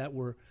surrounded them, that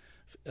were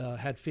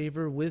had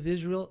favor with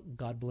Israel,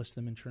 God blessed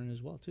them in turn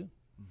as well too.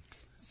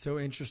 So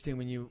interesting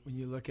when you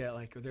look at,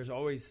 like, there's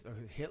always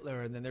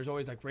Hitler, and then there's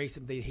always like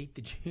racism. They hate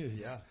the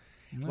Jews.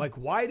 Yeah. Like,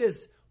 why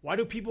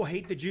do people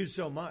hate the Jews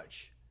so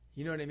much?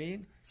 You know what I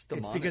mean?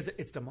 It's because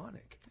it's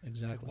demonic.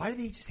 Exactly. Like, why do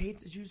they just hate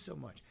the Jews so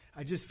much?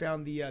 I just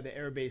found the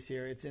air base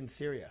here. It's in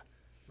Syria,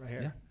 right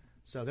here. Yeah.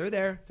 So they're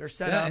there. They're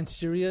set up. And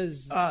Syria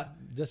is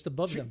just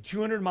above them.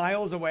 200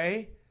 miles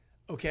away.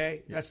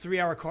 Okay, that's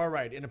 3-hour car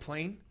ride in a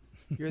plane.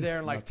 You're there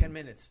in like 10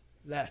 minutes,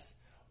 less.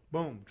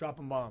 Boom,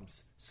 dropping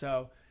bombs.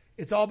 So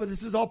but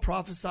this is all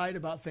prophesied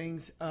about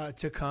things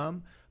to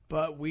come.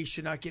 But we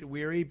should not get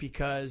weary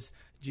because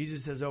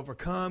Jesus has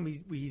overcome.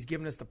 He's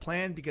given us the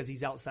plan because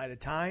he's outside of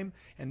time.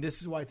 And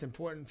this is why it's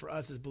important for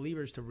us as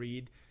believers to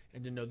read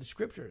and to know the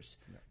scriptures,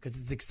 because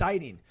it's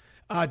exciting.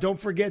 Don't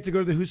forget to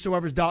go to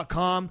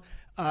thewhosoevers.com.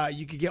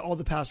 You could get all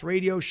the past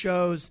radio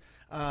shows.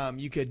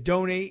 You could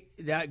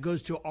donate. That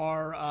goes to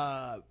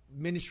our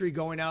ministry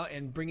going out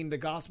and bringing the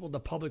gospel to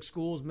public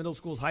schools, middle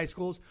schools, high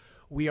schools.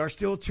 We are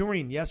still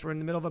touring. Yes, we're in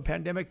the middle of a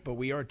pandemic, but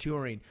we are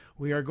touring.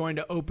 We are going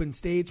to open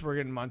states. We're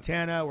in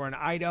Montana. We're in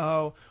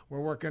Idaho. We're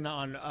working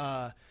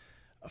on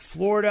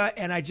Florida.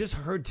 And I just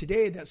heard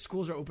today that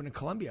schools are open in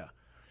Colombia.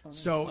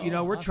 So, we're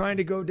awesome. Trying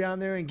to go down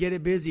there and get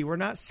it busy. We're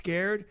not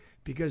scared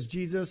because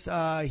Jesus,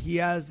 he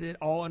has it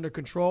all under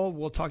control.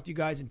 We'll talk to you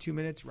guys in 2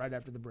 minutes right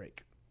after the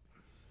break.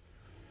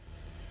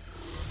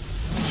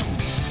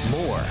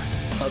 More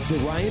of The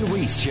Ryan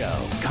Reese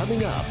Show.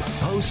 Coming up,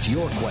 post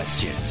your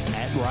questions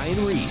at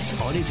Ryan Reese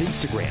on his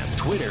Instagram,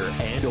 Twitter,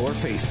 and or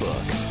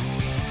Facebook.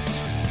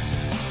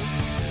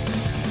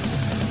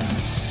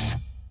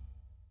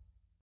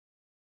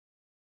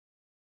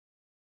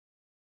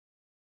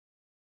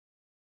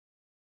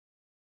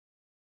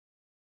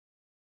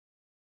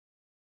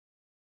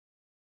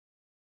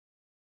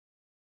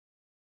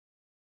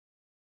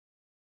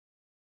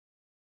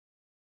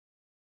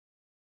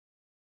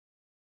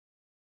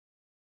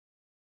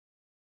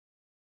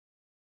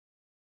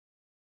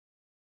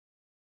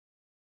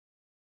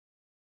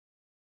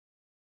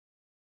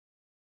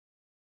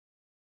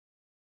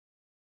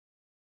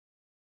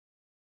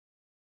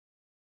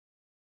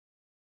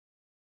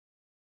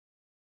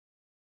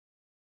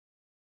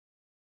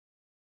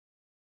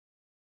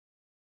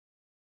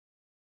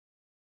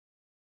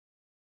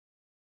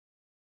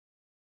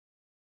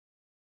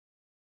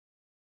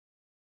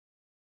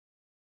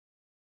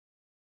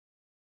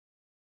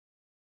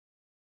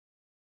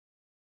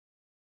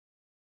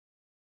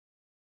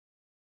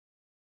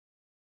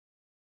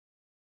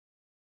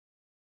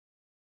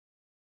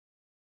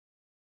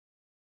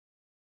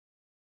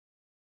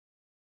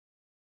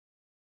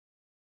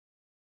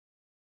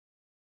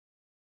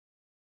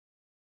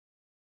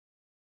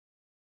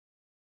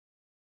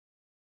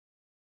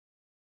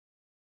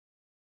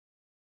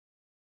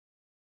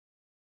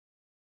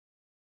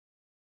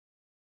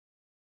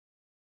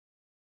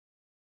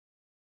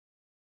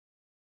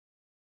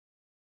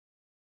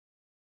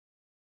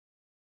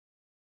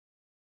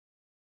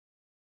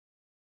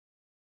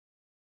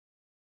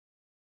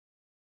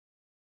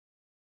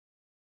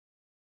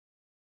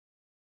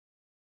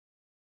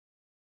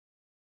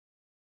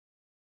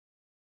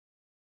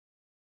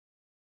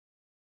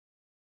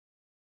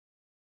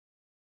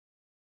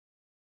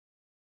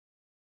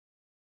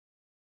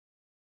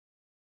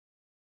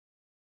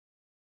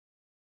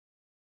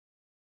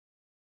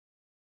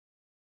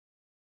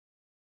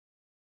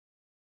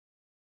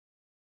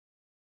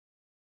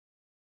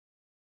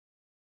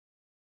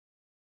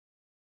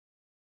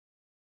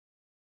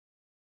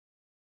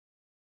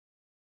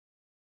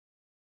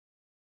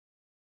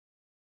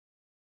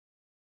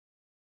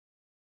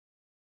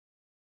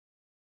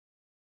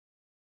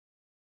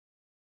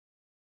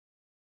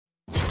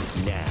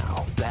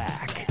 Now,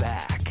 back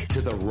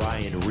to the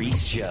Ryan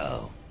Reese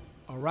Show.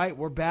 All right,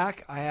 we're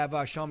back. I have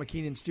Sean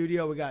Mckeehan in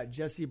studio. We got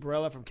Jesse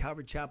Barela from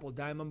Calvary Chapel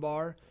Diamond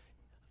Bar.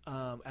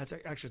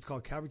 Actually, it's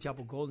called Calvary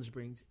Chapel Golden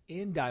Springs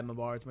in Diamond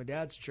Bar. It's my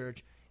dad's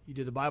church. You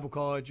do the Bible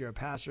college. You're a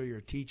pastor. You're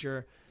a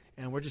teacher.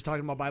 And we're just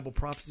talking about Bible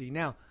prophecy.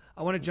 Now,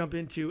 I want to jump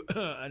into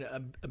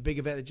a big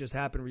event that just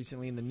happened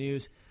recently in the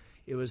news.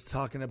 It was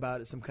talking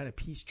about some kind of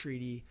peace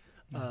treaty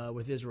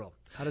with Israel.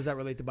 How does that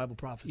relate to Bible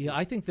prophecy? Yeah,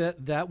 I think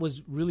that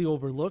was really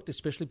overlooked,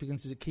 especially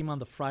because it came on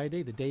the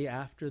Friday, the day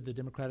after the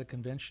Democratic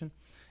Convention.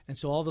 And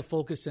so all the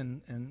focus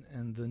and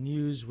the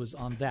news was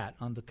on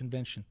the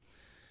convention.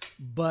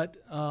 But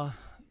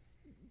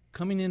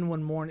coming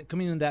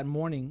in that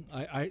morning,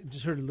 I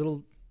just heard a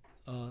little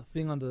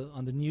thing on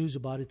the news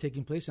about it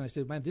taking place, and I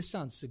said, man, this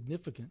sounds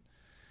significant.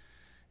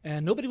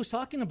 And nobody was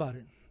talking about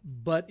it.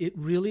 But it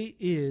really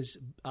is,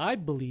 I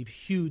believe,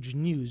 huge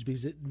news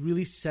because it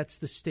really sets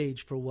the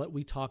stage for what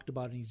we talked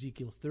about in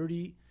Ezekiel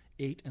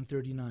 38 and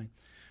 39.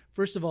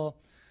 First of all,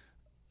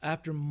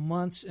 after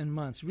months and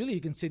months, really you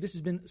can say this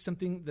has been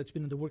something that's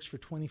been in the works for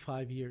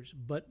 25 years,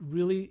 but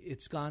really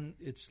it's gone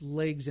its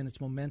legs and its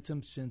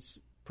momentum since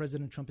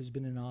President Trump has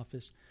been in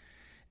office.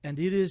 And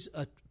it is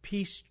a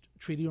peace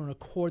treaty or an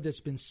accord that's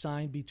been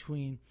signed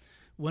between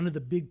one of the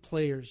big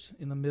players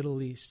in the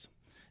Middle East,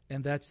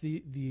 and that's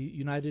the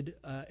United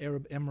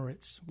Arab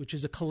Emirates, which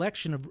is a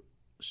collection of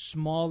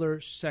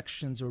smaller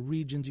sections or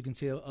regions, you can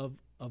say, of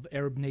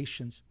Arab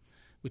nations,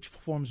 which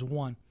forms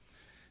one.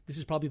 This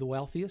is probably the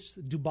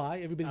wealthiest.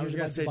 Dubai, everybody hears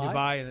about Dubai.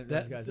 Dubai and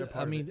those guys, they're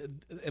part of it.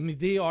 I mean,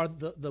 they are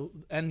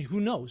and who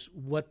knows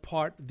what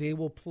part they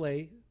will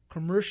play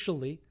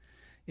commercially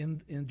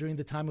in during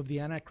the time of the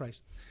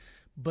Antichrist.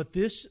 But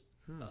this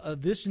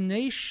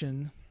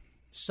nation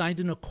signed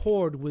an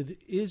accord with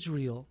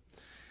Israel.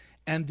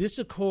 And this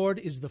accord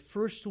is the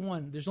first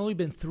one. There's only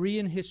been 3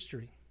 in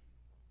history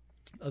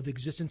of the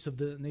existence of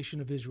the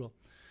nation of Israel,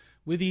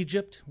 with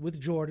Egypt, with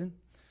Jordan,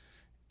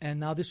 and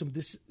now this one.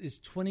 This is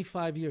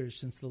 25 years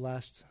since the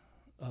last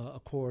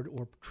accord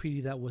or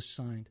treaty that was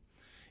signed.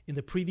 In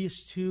the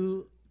previous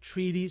 2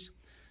 treaties,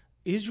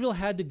 Israel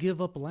had to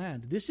give up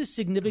land. This is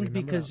significant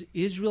because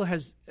Israel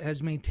has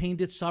maintained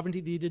its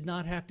sovereignty. They did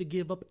not have to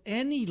give up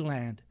any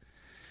land.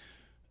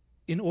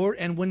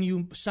 And when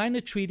you sign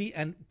a treaty,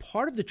 and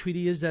part of the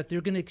treaty is that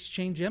they're going to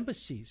exchange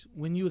embassies.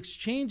 When you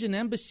exchange an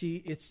embassy,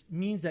 it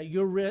means that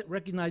you're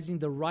recognizing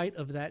the right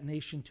of that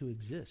nation to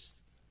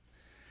exist.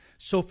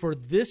 So for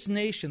this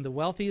nation, the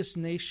wealthiest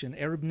nation,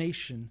 Arab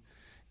nation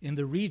in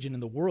the region,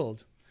 in the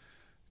world,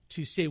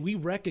 to say we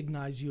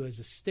recognize you as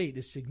a state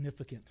is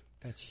significant.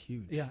 That's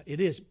huge. Yeah, it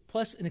is.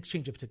 Plus an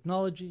exchange of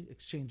technology,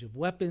 exchange of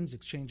weapons,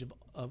 exchange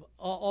of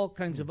all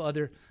kinds of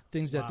other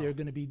things that they're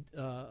going to be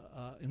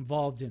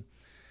involved in.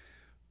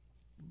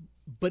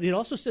 But it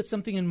also set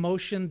something in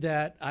motion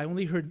that I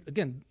only heard,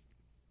 again,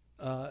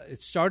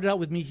 it started out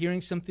with me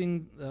hearing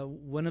something.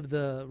 One of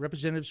the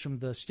representatives from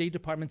the State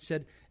Department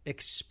said,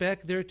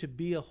 expect there to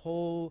be a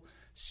whole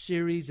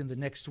series in the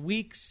next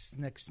weeks,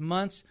 next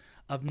months,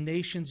 of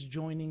nations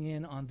joining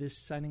in on this,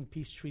 signing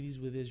peace treaties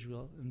with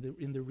Israel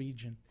in the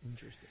region.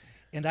 Interesting.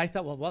 And I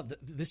thought, well,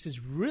 this is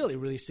really,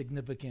 really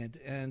significant.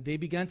 And they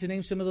began to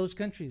name some of those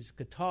countries: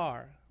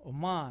 Qatar,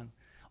 Oman,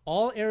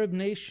 all Arab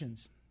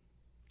nations.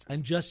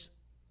 And just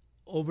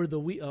over the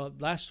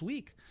last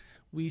week,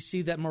 we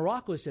see that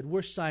Morocco said,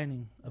 we're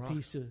signing a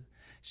peace.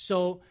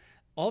 So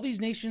all these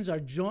nations are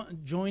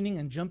joining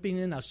and jumping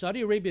in. Now,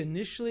 Saudi Arabia,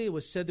 initially, it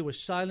was said they were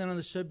silent on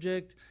the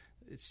subject.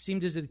 It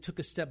seemed as if they took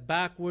a step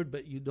backward,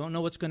 but you don't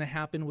know what's going to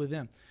happen with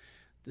them.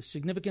 The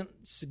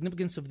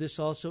significance of this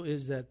also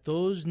is that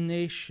those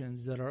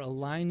nations that are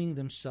aligning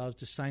themselves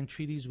to sign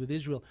treaties with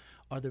Israel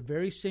are the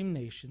very same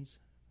nations,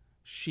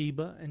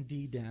 Sheba and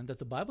Dedan, that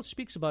the Bible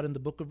speaks about in the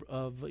book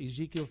of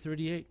Ezekiel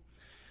 38.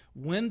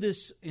 When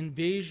this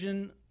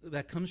invasion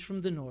that comes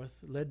from the north,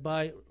 led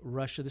by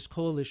Russia, this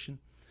coalition,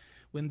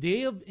 when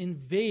they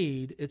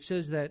invade, it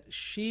says that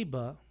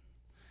Sheba,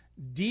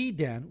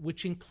 Dedan,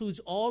 which includes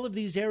all of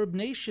these Arab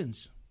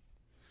nations,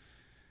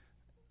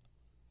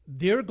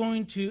 they're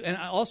going to, and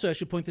also I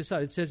should point this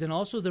out, it says, and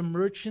also the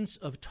merchants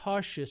of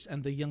Tarshish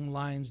and the young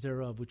lions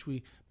thereof, which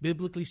we,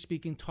 biblically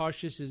speaking,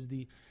 Tarshish is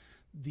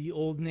the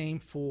old name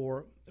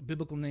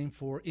biblical name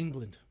for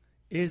England.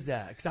 Is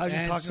that? Because I was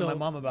just talking to my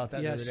mom about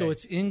that the other day. So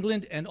it's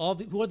England and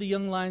who are the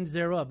young lions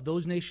thereof?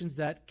 Those nations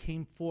that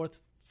came forth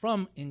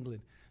from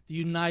England. The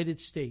United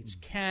States,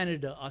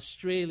 Canada,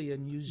 Australia,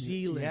 New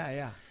Zealand.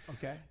 Yeah.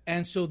 Okay.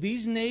 And so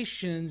these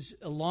nations,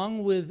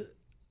 along with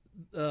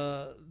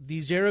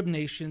these Arab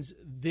nations,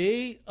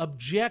 they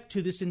object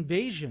to this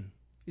invasion.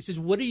 He says,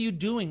 what are you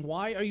doing?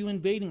 Why are you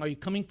invading? Are you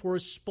coming for a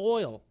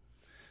spoil?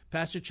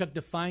 Pastor Chuck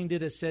defined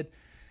it as said,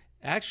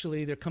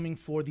 actually, they're coming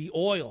for the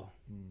oil.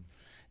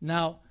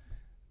 Now,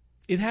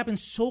 it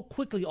happens so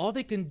quickly. All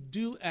they can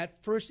do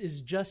at first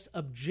is just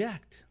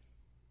object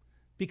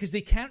because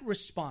they can't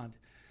respond.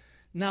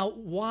 Now,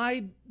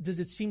 why does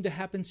it seem to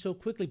happen so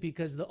quickly?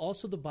 Because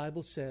also the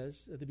Bible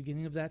says at the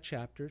beginning of that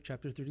chapter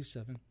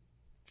 37,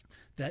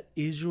 that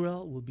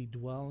Israel will be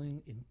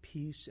dwelling in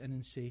peace and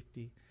in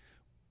safety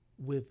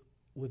with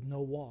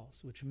no walls,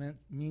 which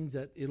means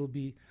that it'll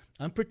be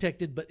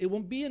unprotected, but it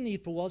won't be a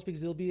need for walls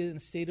because it'll be in a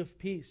state of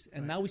peace.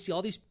 And now we see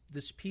all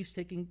this peace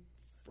taking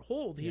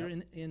hold here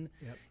in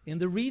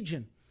the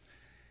region.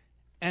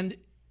 And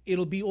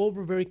it'll be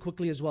over very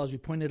quickly as well, as we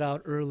pointed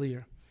out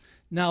earlier.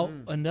 Now,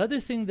 another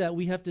thing that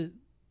we have to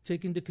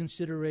take into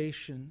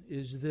consideration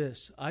is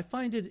this. I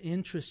find it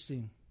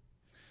interesting.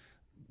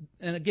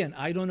 And again,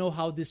 I don't know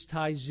how this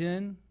ties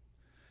in,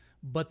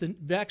 but the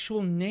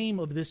actual name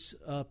of this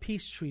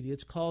peace treaty,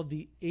 it's called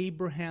the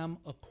Abraham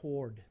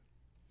Accord.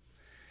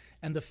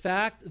 And the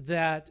fact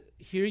that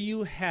here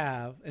you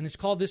have, and it's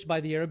called this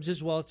by the Arabs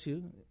as well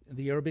too,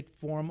 the Arabic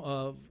form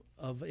of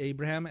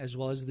Abraham, as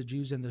well as the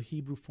Jews and the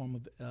Hebrew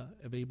form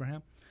of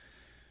Abraham.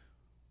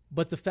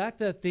 But the fact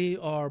that they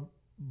are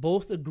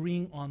both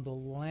agreeing on the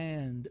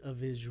land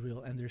of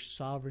Israel and their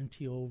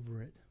sovereignty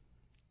over it,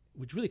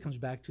 which really comes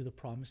back to the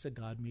promise that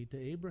God made to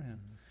Abraham.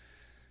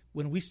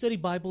 When we study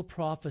Bible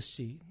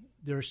prophecy,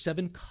 there are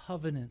 7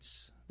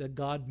 covenants that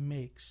God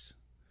makes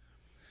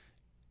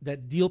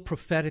that deal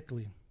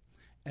prophetically.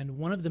 And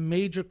one of the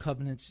major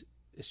covenants,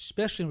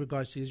 especially in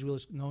regards to Israel,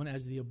 is known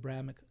as the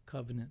Abrahamic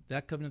covenant.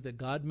 That covenant that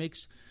God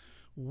makes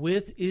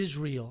with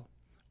Israel,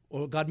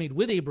 or God made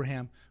with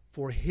Abraham,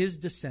 for his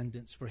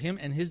descendants, for him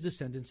and his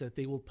descendants, that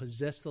they will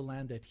possess the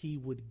land that he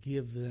would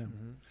give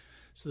them.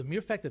 So the mere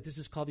fact that this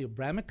is called the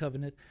Abrahamic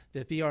covenant,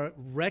 that they are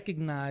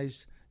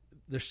recognized,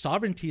 their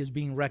sovereignty is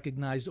being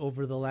recognized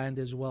over the land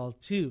as well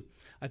too,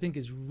 I think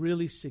is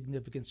really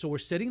significant. So we're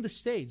setting the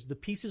stage. The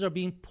pieces are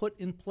being put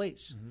in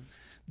place.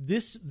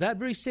 That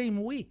very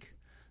same week,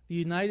 the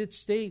United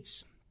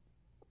States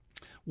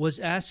was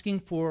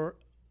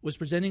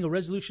presenting a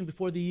resolution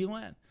before the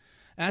UN,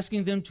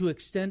 asking them to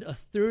extend a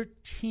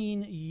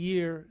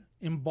 13-year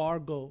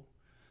embargo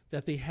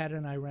that they had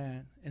in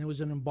Iran, and it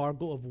was an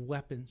embargo of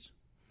weapons.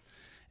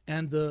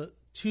 And the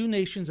 2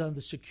 nations on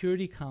the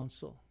Security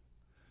Council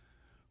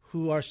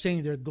who are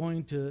saying they're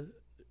going to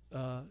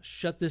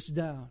shut this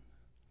down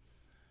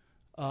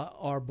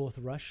are both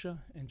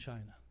Russia and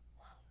China.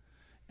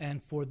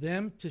 And for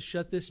them to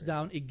shut this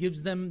down, it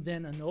gives them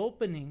then an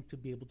opening to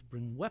be able to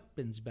bring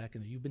weapons back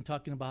in there. You've been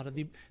talking about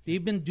it.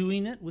 They've been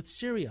doing it with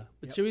Syria.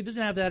 But Syria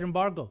doesn't have that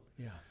embargo.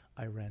 Yeah.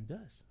 Iran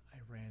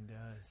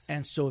does.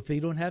 And so if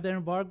they don't have that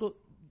embargo,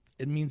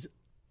 it means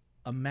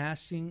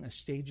amassing, a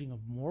staging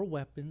of more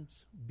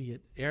weapons, be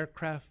it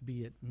aircraft,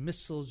 be it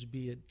missiles,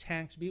 be it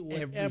tanks, be it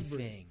whatever.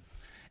 Everything.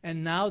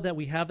 And now that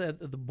we have at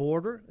the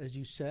border, as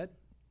you said,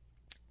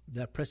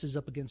 that presses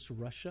up against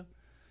Russia,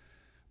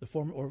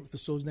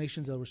 those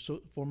nations that were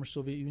former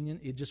Soviet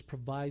Union, it just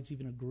provides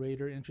even a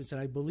greater interest.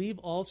 And I believe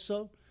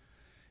also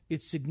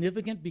it's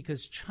significant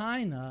because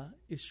China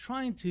is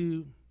trying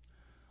to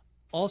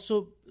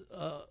also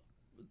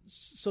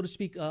so to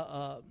speak,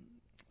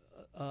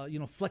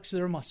 flex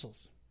their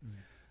muscles.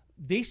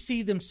 They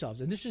see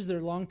themselves, and this is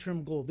their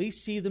long-term goal, they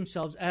see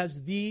themselves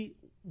as the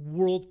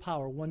world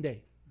power one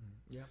day.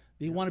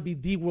 They want to be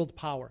the world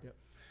power.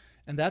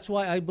 And that's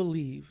why I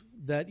believe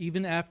that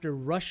even after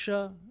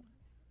Russia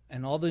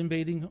and all the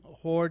invading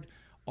horde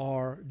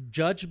are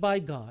judged by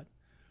God,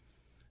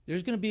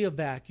 there's going to be a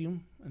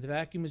vacuum, and the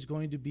vacuum is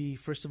going to be,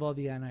 first of all,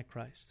 the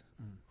Antichrist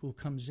who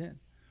comes in.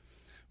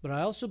 But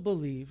I also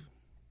believe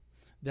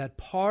that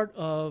part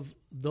of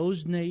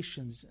those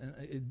nations,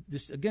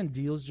 this again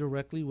deals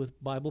directly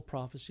with Bible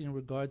prophecy in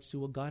regards to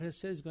what God has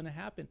said is going to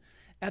happen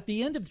at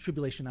the end of the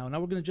tribulation. Now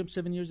we're going to jump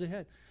 7 years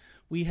ahead.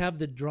 We have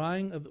the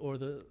drying of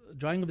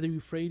the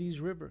Euphrates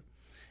River,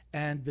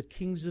 and the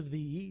kings of the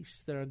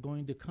east that are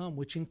going to come,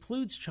 which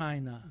includes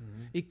China,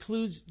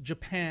 includes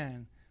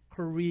Japan,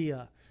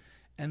 Korea,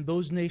 and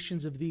those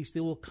nations of the east. They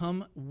will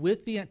come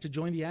to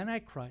join the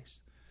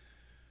Antichrist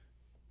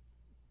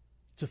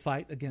to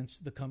fight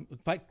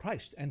fight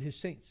Christ and his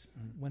saints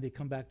when they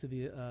come back to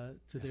the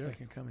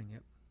second coming.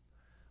 Yep.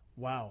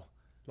 Wow.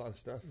 A lot of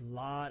stuff.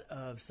 Lot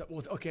of stuff.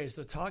 Well, okay,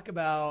 so talk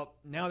about,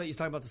 now that you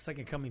talk about the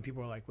second coming,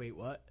 people are like, wait,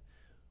 what?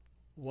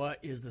 What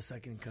is the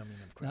second coming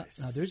of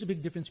Christ? Now there's a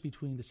big difference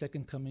between the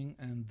second coming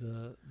and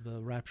the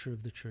rapture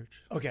of the church.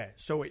 Okay,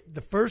 so wait,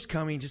 the first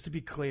coming, just to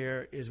be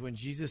clear, is when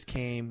Jesus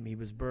came. He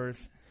was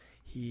birthed.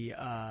 He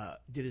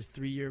did his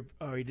 3-year,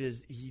 or he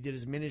did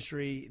his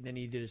ministry. Then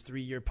he did his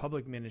 3-year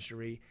public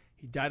ministry.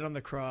 He died on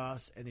the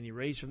cross, and then he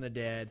raised from the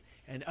dead.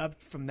 And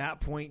up from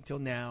that point till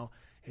now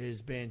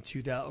has been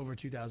over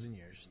 2,000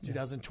 years.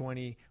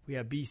 2020, we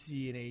have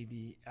BC and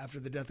AD, after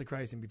the death of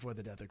Christ and before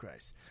the death of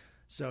Christ.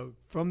 So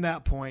from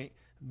that point,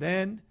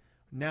 then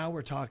now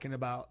we're talking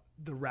about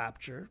the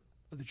rapture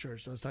of the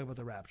church. So let's talk about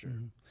the rapture.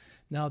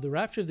 Now, the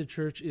rapture of the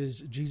church is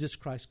Jesus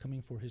Christ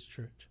coming for his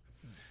church.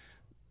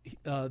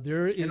 All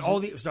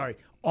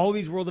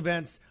these world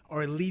events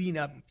are leading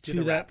up to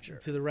the rapture.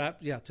 To the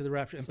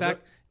rapture. In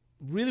fact,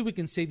 really, we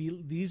can say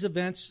these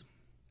events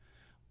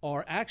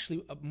are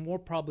actually more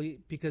probably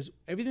because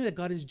everything that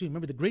God is doing.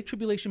 Remember, the Great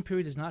Tribulation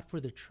period is not for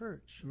the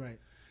church. Right.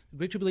 The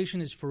Great Tribulation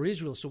is for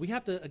Israel. So we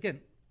have to, again,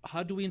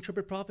 how do we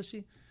interpret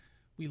prophecy?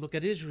 We look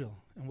at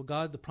Israel and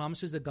the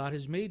promises that God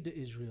has made to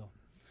Israel.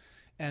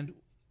 And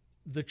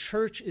the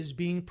church is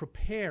being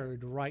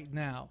prepared right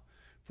now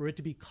for it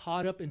to be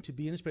caught up and to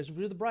be in his presence.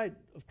 We're the bride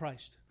of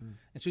Christ.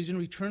 And so he's going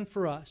to return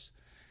for us.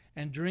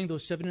 And during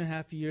those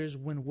 7.5 years,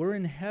 when we're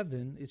in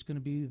heaven, it's going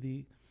to be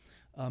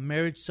the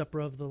marriage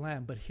supper of the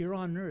Lamb. But here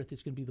on earth,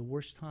 it's going to be the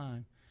worst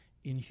time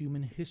in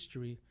human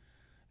history,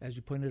 as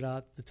we pointed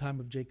out, the time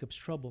of Jacob's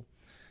trouble.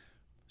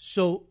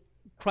 So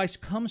Christ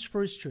comes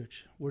for his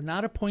church. We're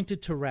not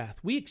appointed to wrath.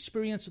 We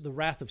experience the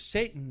wrath of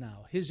Satan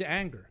now, his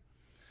anger,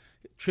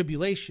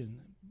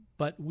 tribulation,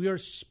 but we are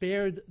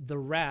spared the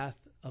wrath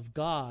of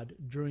God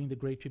during the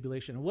Great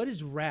Tribulation. And what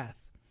is wrath?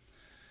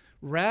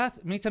 Wrath,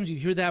 many times you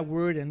hear that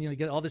word and you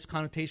get all these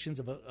connotations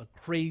of a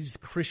crazed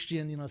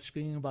Christian,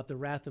 screaming about the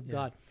wrath of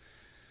God.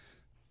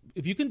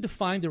 If you can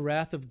define the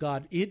wrath of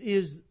God, it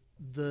is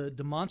the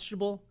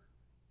demonstrable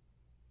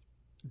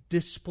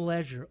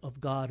displeasure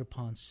of God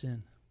upon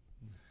sin.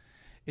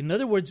 In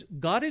other words,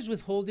 God is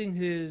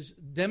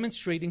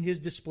demonstrating his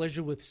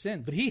displeasure with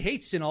sin, but he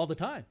hates sin all the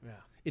time. Yeah.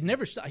 It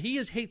never stops. He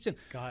hates sin.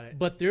 Got it.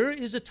 But there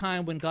is a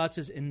time when God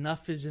says,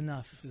 enough is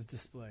enough. It's his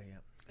display, yeah.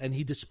 And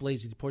he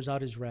displays it. He pours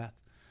out his wrath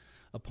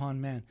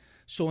upon man.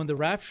 So in the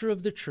rapture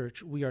of the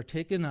church, we are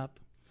taken up.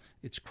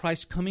 It's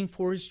Christ coming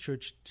for his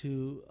church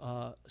to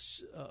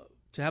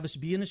have us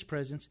be in his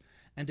presence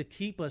and to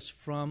keep us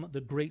from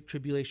the great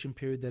tribulation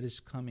period that is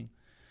coming.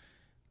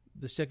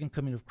 The second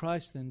coming of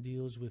Christ then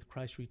deals with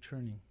Christ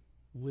returning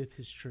with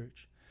his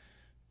church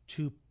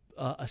to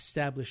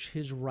establish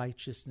his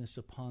righteousness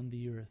upon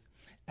the earth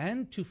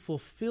and to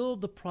fulfill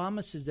the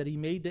promises that he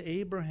made to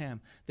Abraham,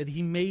 that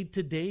he made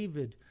to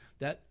David,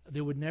 that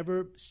there would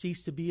never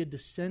cease to be a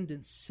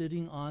descendant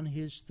sitting on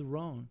his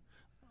throne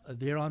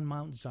there on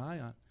Mount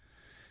Zion.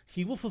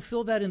 He will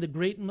fulfill that in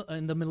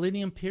the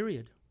millennium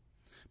period.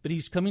 But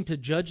he's coming to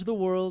judge the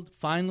world.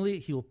 Finally,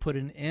 he will put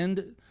an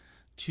end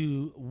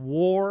to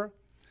war,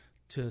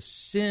 to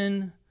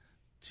sin,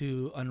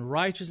 to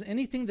unrighteousness,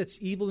 anything that's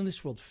evil in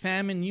this world,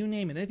 famine, you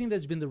name it, anything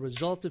that's been the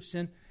result of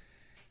sin,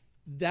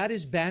 that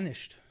is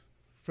banished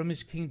from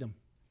his kingdom.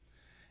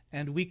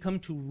 And we come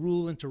to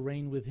rule and to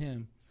reign with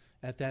him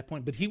at that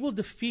point. But he will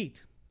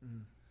defeat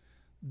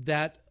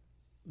that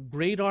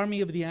great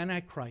army of the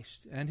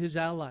Antichrist and his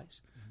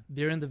allies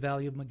there in the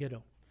valley of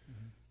Megiddo.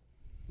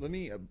 Let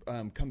me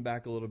come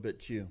back a little bit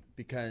too,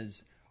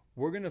 because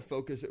we're going to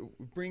focus,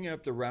 bringing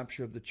up the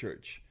rapture of the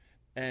church.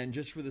 And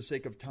just for the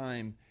sake of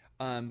time,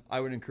 I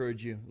would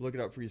encourage you, look it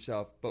up for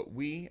yourself. But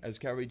we, as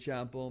Calvary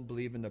Chapel,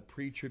 believe in the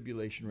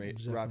pre-tribulation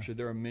rapture.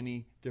 There are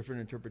many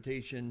different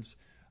interpretations,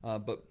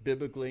 but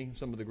biblically,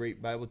 some of the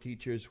great Bible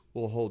teachers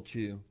will hold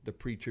to the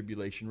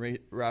pre-tribulation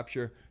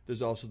rapture.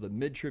 There's also the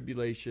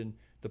mid-tribulation,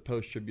 the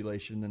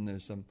post-tribulation, and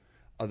there's some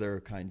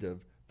other kind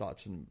of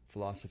thoughts and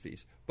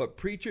philosophies. But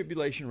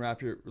pre-tribulation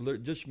rapture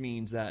just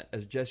means that,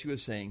 as Jesse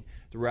was saying,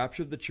 the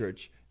rapture of the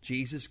church,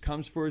 Jesus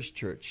comes for his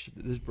church,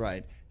 his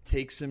bride,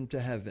 takes him to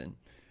heaven.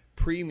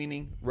 Pre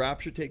meaning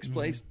rapture takes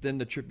place, then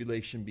the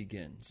tribulation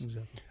begins.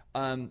 Exactly.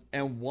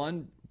 And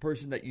one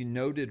person that you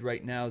noted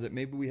right now that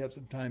maybe we have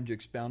some time to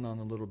expound on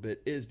a little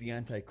bit is the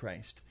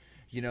Antichrist.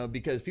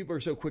 Because people are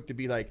so quick to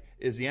be like,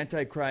 is the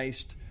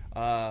Antichrist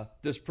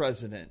this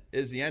president?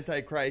 Is the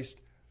Antichrist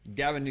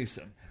Gavin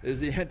Newsom? Is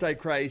the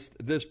Antichrist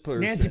this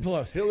person? Nancy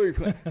Pelosi. Hillary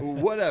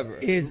Clinton. Whatever.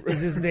 Is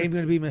his name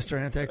going to be Mr.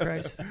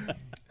 Antichrist?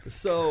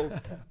 So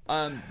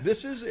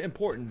this is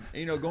important.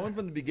 Going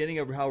from the beginning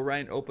of how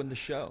Ryan opened the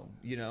show,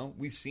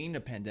 we've seen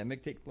a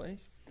pandemic take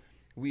place.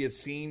 We have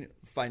seen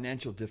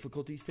financial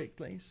difficulties take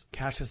place.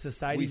 Cashless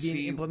society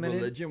being implemented.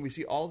 Religion. We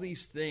see all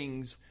these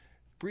things.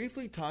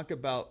 Briefly talk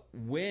about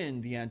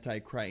when the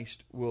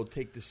Antichrist will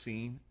take the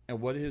scene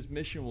and what his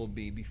mission will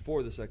be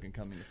before the second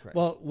coming of Christ.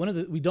 Well,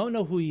 we don't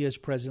know who he is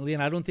presently,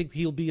 and I don't think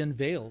he'll be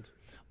unveiled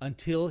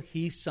until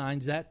he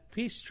signs that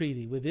peace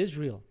treaty with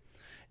Israel.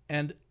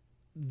 And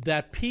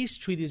that peace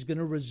treaty is going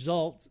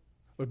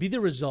to be the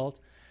result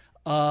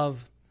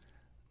of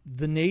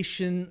the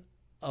nation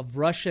of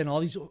Russia and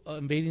all these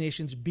invading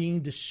nations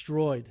being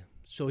destroyed.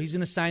 So he's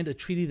going to sign a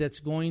treaty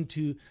that's going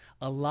to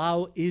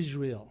allow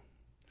Israel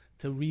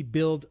to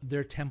rebuild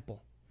their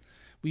temple.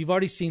 We've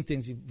already seen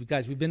things,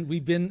 guys. We've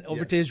been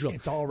over to Israel.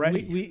 It's all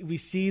ready. We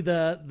see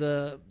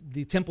the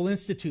Temple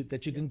Institute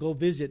that you can go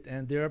visit,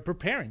 and they're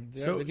preparing.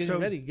 They're getting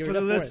ready. For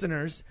the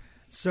listeners,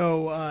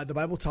 the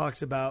Bible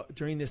talks about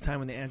during this time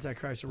when the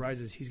Antichrist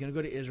arises, he's going to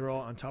go to Israel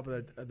on top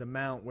of the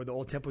mount where the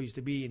old temple used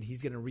to be, and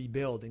he's going to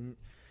rebuild.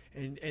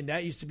 And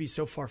that used to be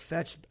so far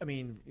fetched. I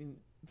mean,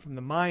 from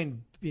the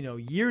mind,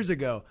 years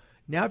ago.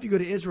 Now, if you go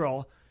to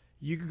Israel,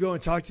 you could go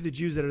and talk to the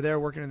Jews that are there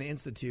working in the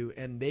Institute,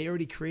 and they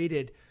already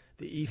created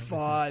the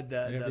ephod,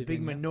 the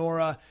big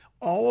menorah.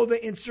 All of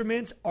the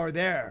instruments are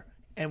there.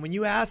 And when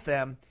you ask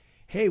them,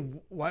 hey,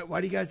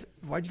 why'd you guys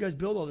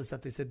build all this stuff?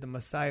 They said the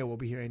Messiah will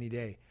be here any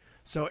day.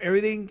 So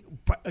everything,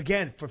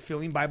 again,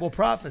 fulfilling Bible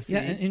prophecy. Yeah,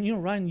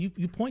 and Ryan,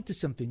 you point to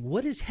something.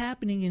 What is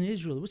happening in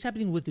Israel? What's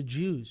happening with the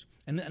Jews?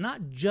 And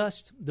not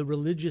just the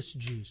religious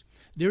Jews.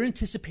 They're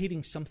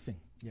anticipating something.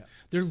 Yeah.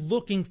 They're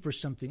looking for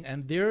something.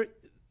 And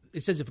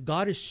it says if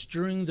God is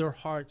stirring their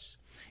hearts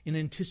in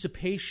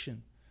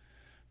anticipation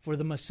for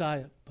the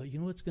Messiah. But you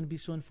know what's going to be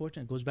so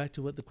unfortunate? It goes back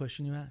to what the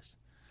question you asked.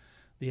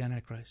 The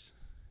Antichrist.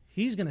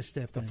 He's going to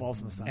step in, the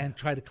false Messiah, and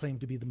try to claim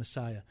to be the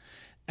Messiah.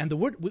 And the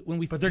word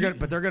but they're going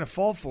to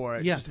fall for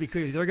it. Yeah. Just to be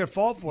clear, they're going to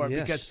fall for it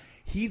Yes. because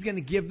he's going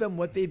to give them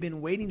what they've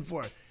been waiting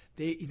for.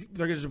 They're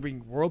going to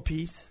bring world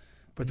peace,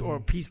 or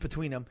peace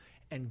between them,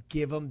 and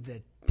give them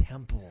the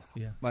temple.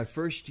 Yeah. My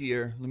first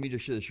year, let me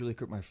just share this really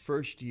quick. My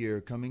first year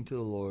coming to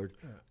the Lord,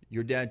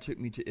 your dad took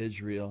me to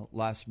Israel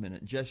last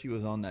minute. Jesse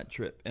was on that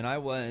trip, and I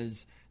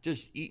was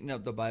just eating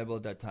up the Bible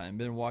at that time.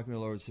 Been walking with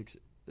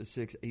the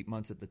Lord 8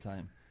 months at the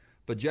time.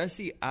 But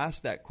Jesse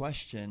asked that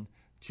question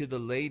to the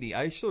lady.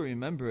 I still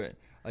remember it.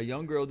 A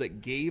young girl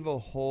that gave a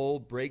whole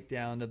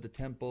breakdown of the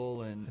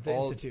temple and the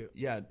Institute.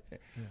 Yeah.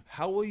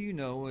 How will you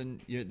know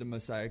when the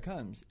Messiah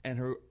comes? And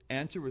her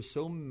answer was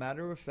so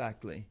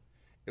matter-of-factly.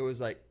 It was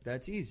like,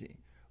 that's easy.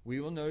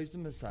 We will know he's the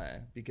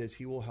Messiah because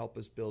he will help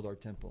us build our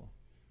temple.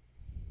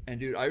 And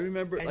dude, I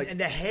remember and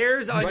the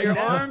hairs on your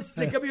arms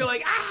stick up. You're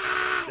like,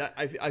 ah!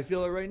 I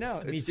feel it right now.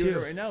 Me It's too. doing it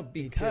right now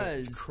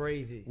because it's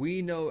crazy.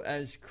 We know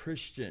as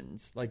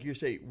Christians, like you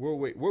say, we're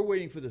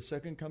waiting for the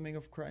second coming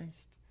of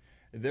Christ.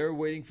 They're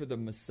waiting for the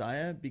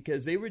Messiah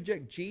because they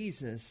reject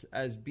Jesus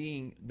as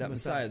being that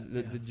Messiah,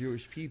 the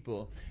Jewish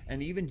people.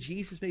 And even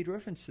Jesus made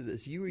reference to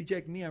this. You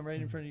reject me, I'm right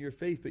in front of your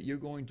face, but you're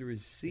going to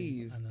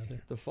receive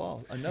the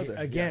fall. Another.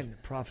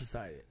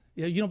 Prophesied it.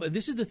 Yeah, but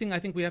this is the thing I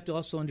think we have to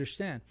also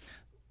understand.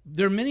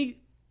 There are many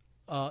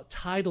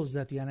titles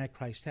that the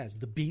Antichrist has.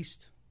 The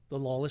beast, the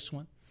lawless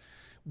one.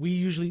 We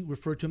usually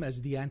refer to him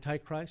as the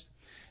Antichrist.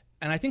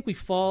 And I think we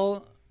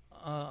fall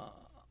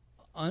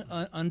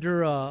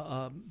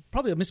under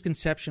probably a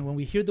misconception when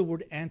we hear the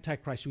word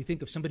Antichrist. We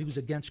think of somebody who's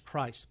against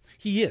Christ.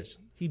 He is.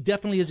 He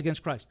definitely is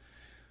against Christ.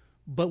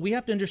 But we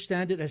have to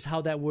understand it as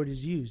how that word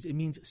is used. It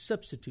means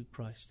substitute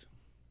Christ.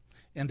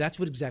 And that's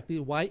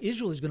why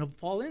Israel is going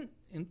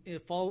to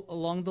fall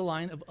along the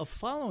line of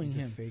following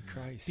him. He's a fake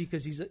Christ.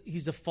 Because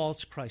he's a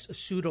false Christ, a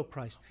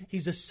pseudo-Christ.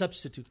 He's a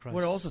substitute Christ.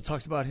 Well, it also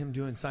talks about him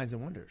doing signs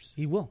and wonders.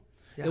 He will.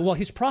 Yeah. Well,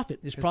 his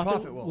prophet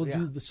will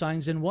do the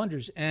signs and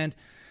wonders. And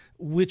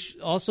which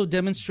also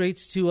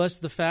demonstrates to us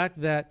the fact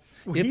that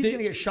he's going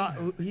to get shot.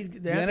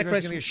 The Antichrist is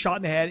going to get shot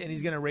in the head, and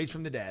he's going to raise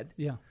from the dead.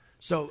 Yeah.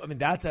 So I mean,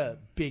 that's a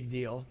big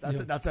deal.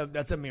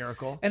 That's a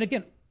miracle. And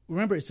again,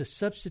 remember, it's a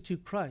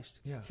substitute Christ.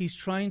 Yeah. He's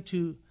trying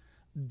to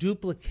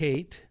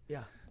duplicate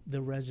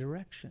the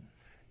resurrection.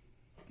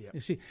 Yep. You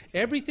see,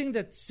 everything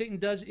that Satan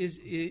does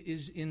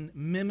is in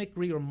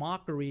mimicry or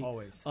mockery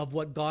of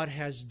what God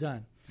has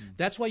done.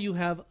 That's why you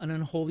have an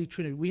unholy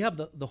Trinity. We have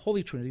the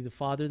Holy Trinity, the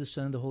Father, the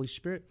Son, and the Holy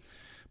Spirit.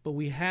 But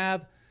we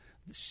have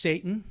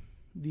Satan,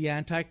 the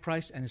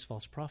Antichrist, and his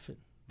false prophet.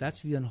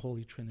 That's the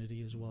unholy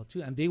trinity as well,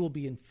 too. And they will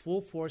be in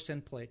full force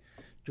and play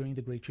during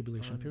the Great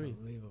Tribulation period.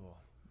 Unbelievable.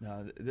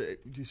 Now,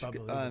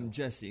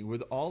 Jesse,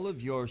 with all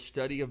of your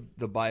study of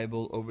the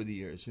Bible over the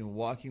years and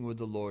walking with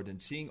the Lord and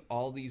seeing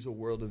all these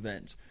world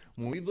events,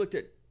 when we've looked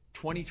at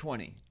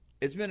 2020,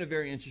 it's been a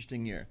very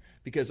interesting year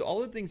because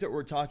all the things that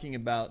we're talking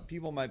about,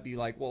 people might be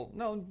like, well,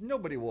 no,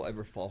 nobody will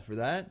ever fall for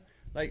that.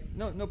 Like,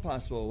 no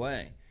possible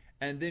way.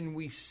 And then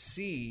we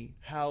see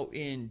how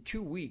in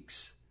 2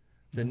 weeks,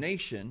 the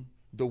nation,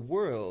 the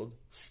world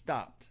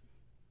stopped.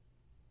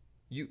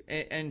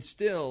 And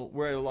still,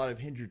 we're at a lot of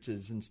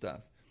hindrances and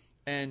stuff.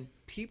 And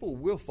people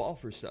will fall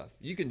for stuff.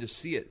 You can just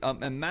see it.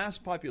 A mass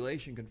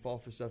population can fall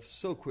for stuff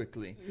so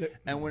quickly.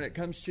 And when it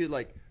comes to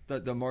like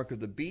the mark of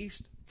the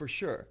beast, for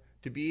sure,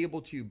 to be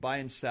able to buy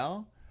and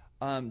sell,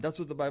 that's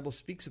what the Bible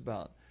speaks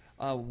about.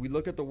 We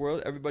look at the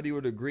world. Everybody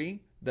would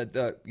agree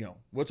that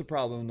what's a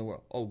problem in the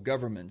world? Oh,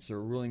 governments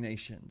or ruling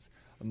nations.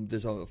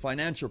 There's a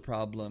financial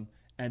problem,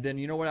 and then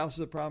you know what else is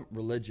a problem?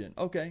 Religion.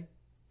 Okay,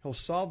 he'll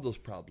solve those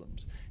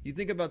problems. You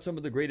think about some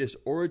of the greatest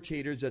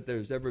orators that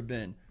there's ever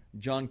been.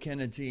 John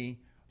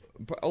Kennedy,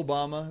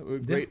 Obama, a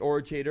great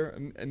orator,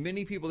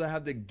 many people that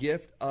have the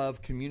gift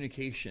of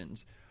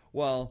communications.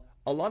 Well,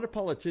 a lot of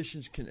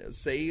politicians can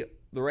say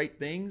the right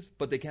things,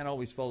 but they can't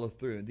always follow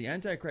through. The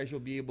Antichrist will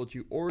be able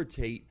to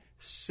oratate,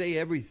 say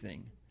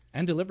everything.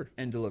 And deliver.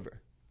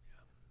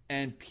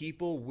 And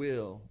people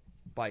will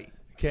bite.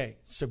 Okay,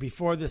 so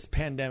before this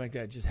pandemic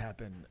that just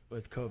happened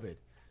with COVID,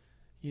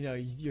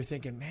 you're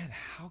thinking, man,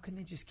 how can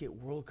they just get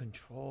world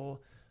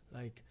control?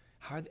 Like,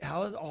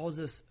 how is all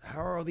this?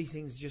 How are all these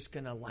things just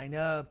going to line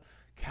up?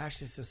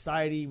 Cashless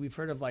society. We've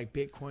heard of like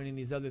Bitcoin and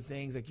these other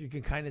things. Like you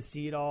can kind of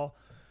see it all.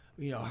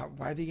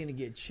 Why are they going to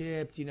get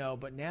chipped?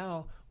 But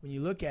now when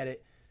you look at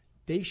it,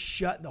 they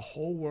shut the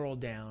whole world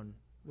down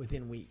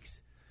within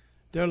weeks.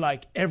 They're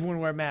like, everyone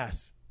wear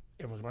masks.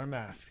 Everyone's wearing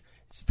masks.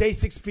 Stay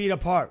 6 feet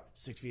apart.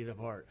 6 feet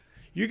apart.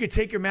 You could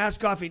take your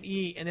mask off and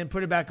eat and then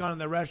put it back on in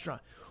the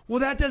restaurant.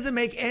 Well, that doesn't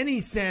make any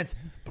sense,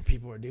 but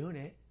people are doing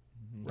it,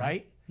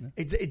 right? Yeah.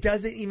 It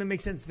doesn't even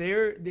make sense. They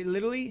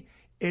literally,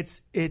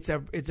 it's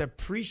a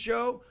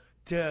pre-show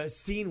to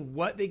seeing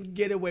what they can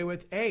get away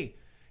with. Hey,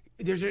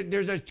 there's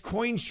a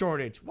coin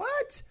shortage.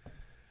 What?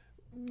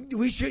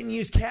 We shouldn't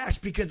use cash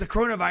because the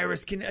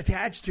coronavirus can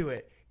attach to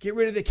it. Get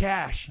rid of the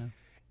cash. Yeah.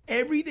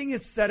 Everything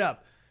is set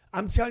up.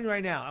 I'm telling you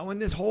right now, and when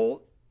this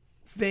whole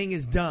thing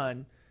is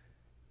done,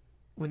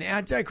 when the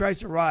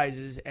Antichrist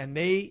arises and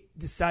they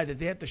decide that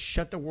they have to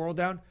shut the world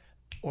down,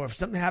 or if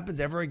something happens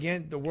ever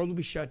again, the world will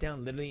be shut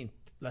down literally in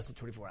less than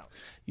 24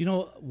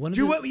 hours.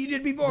 Do what you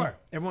did before. No.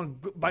 Everyone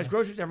buys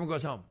groceries, everyone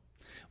goes home.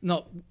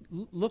 No,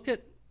 look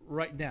at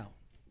right now,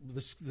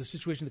 the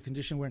situation, the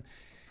condition we're in.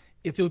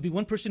 If there would be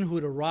one person who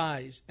would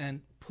arise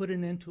and put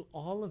an end to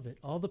all of it,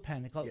 all the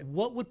panic,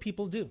 what would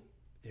people do?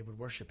 They would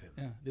worship him.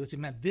 Yeah, they would say,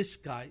 man, this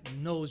guy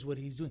knows what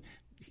he's doing.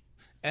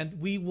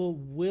 And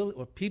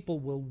people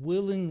will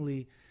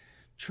willingly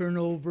turn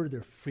over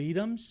their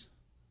freedoms,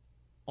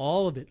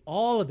 all of it.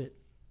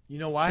 You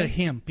know why? To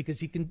him, because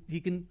he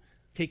can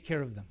take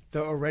care of them.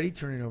 They're already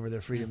turning over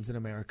their freedoms in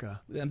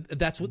America. And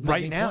that's what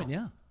right now. Point,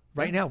 yeah.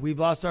 Right now, we've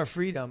lost our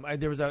freedom.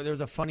 There was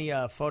a funny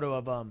photo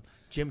of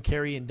Jim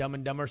Carrey and Dumb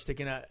and Dumber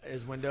sticking out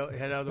his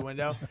head out of the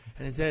window,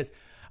 and it says,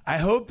 I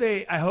hope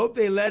they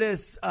let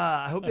us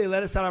out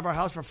of our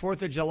house for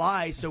 4th of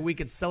July so we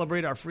could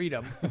celebrate our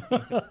freedom.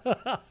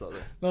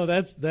 No,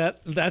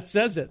 that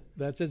says it.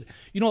 That says it.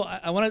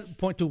 I want to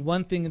point to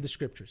one thing in the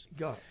scriptures.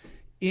 Go.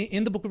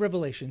 In the book of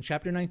Revelation,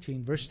 chapter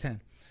 19, verse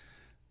 10,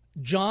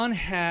 John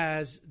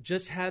has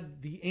just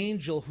had the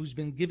angel who's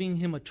been giving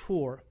him a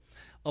tour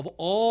of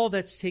all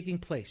that's taking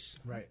place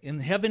in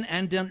heaven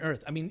and on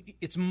earth. I mean,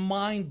 it's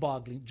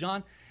mind-boggling.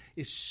 John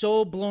is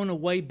so blown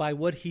away by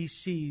what he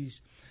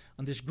sees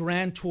on this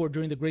grand tour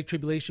during the Great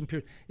Tribulation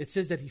period. It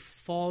says that he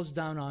falls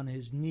down on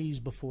his knees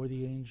before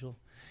the angel.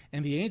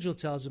 And the angel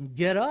tells him,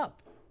 get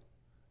up.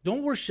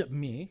 Don't worship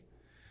me,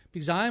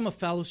 because I am a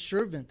fellow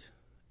servant,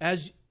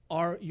 as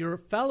are your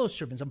fellow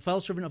servants. I'm a fellow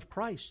servant of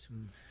Christ.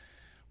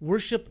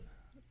 Worship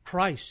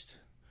Christ,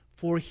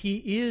 for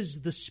he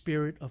is the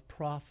spirit of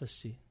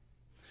prophecy.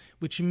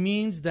 Which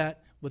means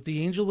that what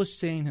the angel was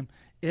saying to him,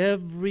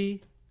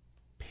 every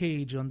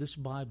page on this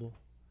Bible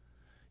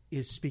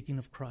is speaking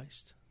of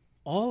Christ.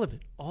 All of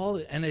it.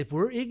 And if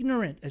we're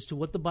ignorant as to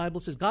what the Bible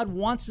says, God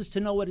wants us to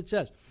know what it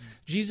says.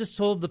 Jesus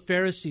told the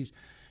Pharisees,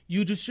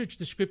 you do search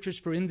the scriptures,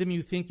 for in them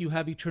you think you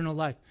have eternal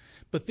life.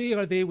 But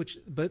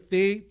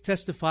they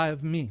testify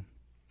of me.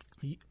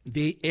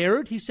 They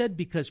erred, he said,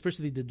 because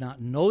first they did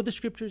not know the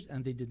scriptures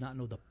and they did not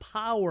know the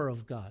power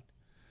of God.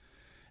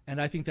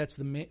 And I think that's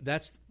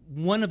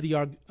one of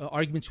the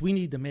arguments we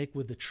need to make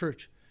with the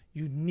church.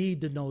 You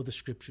need to know the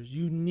scriptures.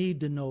 You need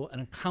to know an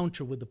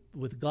encounter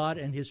with God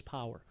and his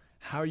power.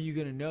 How are you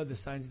going to know the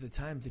signs of the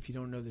times if you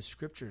don't know the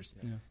scriptures?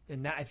 Yeah.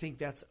 And I think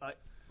that's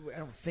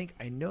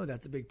I know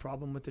that's a big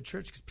problem with the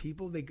church, because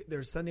people,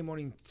 they're Sunday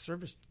morning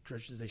service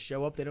Christians. They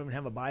show up, they don't even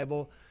have a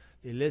Bible,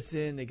 they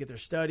listen, they get their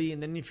study,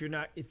 and then if you're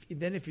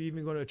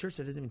even going to a church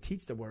that doesn't even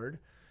teach the word,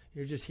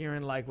 You're just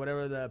hearing like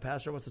whatever the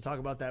pastor wants to talk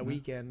about that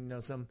weekend. You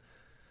know,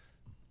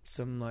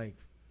 some like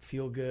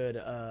feel good,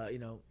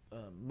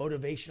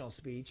 motivational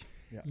speech.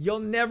 Yeah. You'll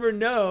never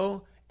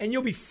know, and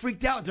you'll be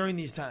freaked out during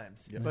these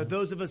times. Yeah. But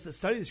those of us that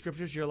study the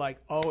scriptures, you're like,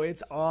 oh,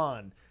 it's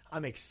on.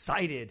 I'm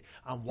excited.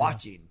 I'm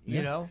watching.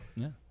 You know.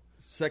 Yeah.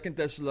 2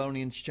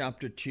 Thessalonians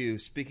chapter 2,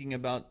 speaking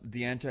about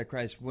the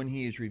Antichrist, when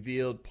he is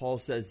revealed, Paul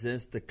says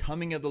this: the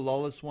coming of the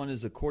lawless one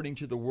is according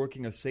to the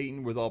working of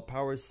Satan, with all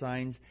power,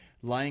 signs,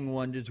 lying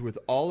wonders, with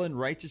all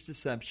unrighteous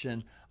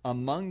deception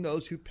among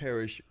those who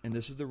perish. And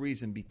this is the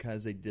reason,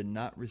 because they did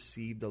not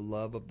receive the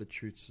love of the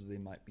truth, so they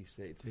might be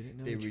saved.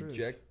 They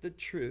reject the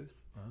truth,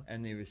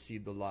 and they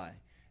receive the lie.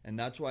 And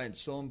that's why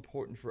it's so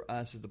important for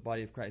us as the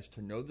body of Christ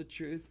to know the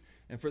truth.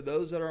 And for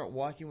those that aren't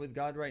walking with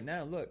God right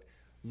now,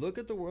 look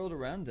at the world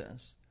around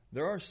us.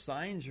 There are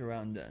signs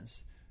around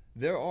us.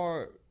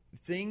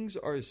 Things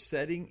are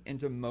setting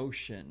into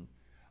motion.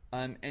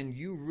 And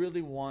you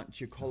really want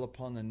to call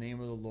upon the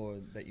name of the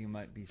Lord that you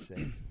might be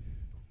saved.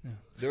 Yeah.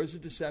 There's a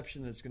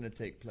deception that's going to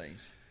take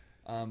place.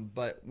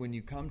 But when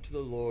you come to the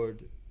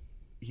Lord,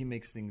 he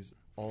makes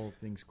all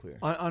things clear.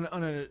 On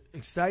an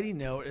exciting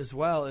note as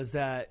well, is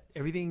that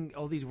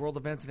all these world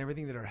events and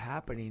everything that are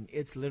happening,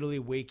 it's literally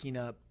waking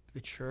up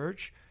the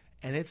church.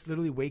 And it's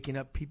literally waking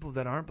up people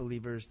that aren't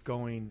believers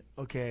going,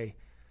 okay,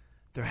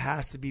 there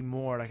has to be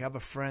more. Like I have a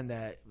friend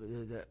that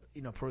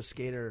pro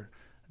skater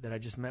that I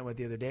just met with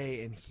the other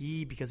day, and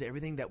he, because of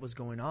everything that was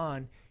going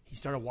on, he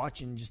started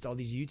watching just all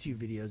these YouTube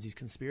videos, these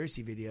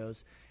conspiracy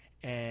videos,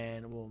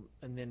 and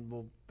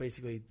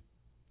basically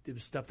there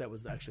was stuff that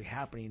was actually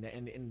happening that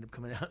ended up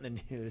coming out in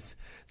the news.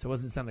 So it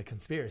wasn't sounding like a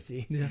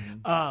conspiracy.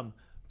 Yeah.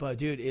 But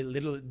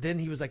dude, then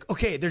he was like,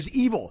 okay, there's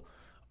evil.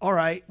 All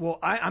right, well,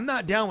 I'm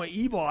not down with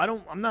evil.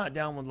 I'm not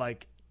down with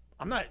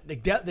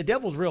the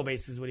devil's real,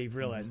 basically, is what he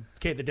realized. Mm-hmm.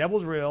 Okay, the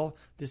devil's real.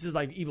 This is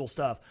like evil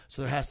stuff.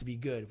 So there has to be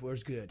good.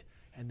 Where's good?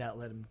 And that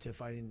led him to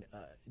finding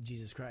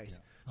Jesus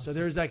Christ. Yeah. Awesome. So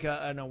there's like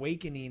an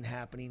awakening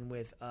happening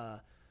with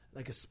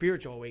like a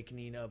spiritual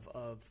awakening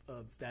of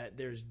that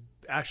there's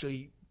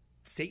actually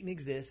Satan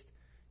exists.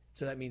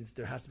 So that means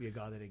there has to be a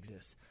God that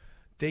exists.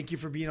 Thank you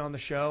for being on the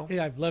show. Hey,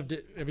 I've loved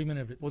it, every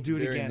minute of it. We'll do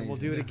it again. Amazing. We'll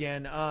do it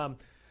again.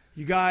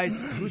 You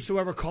guys,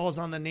 whosoever calls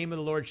on the name of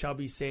the Lord shall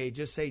be saved.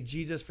 Just say,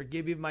 Jesus,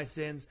 forgive me of my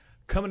sins.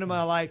 Come into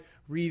my life.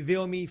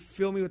 Reveal me.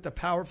 Fill me with the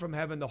power from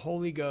heaven, the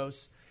Holy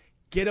Ghost.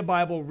 Get a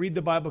Bible. Read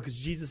the Bible, because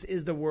Jesus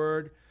is the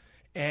Word.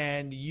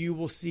 And you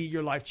will see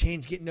your life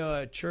change. Get into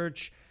a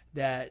church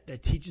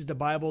that teaches the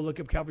Bible. Look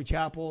up Calvary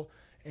Chapel.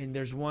 And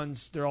there's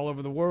ones, they're all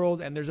over the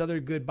world. And there's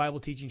other good Bible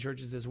teaching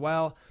churches as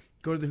well.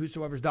 Go to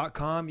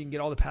thewhosoevers.com. You can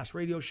get all the past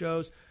radio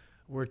shows.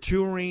 We're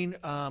touring.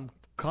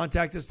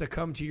 Contact us to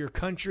come to your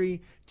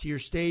country, to your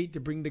state, to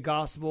bring the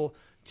gospel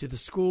to the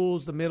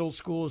schools, the middle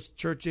schools,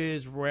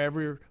 churches,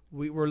 wherever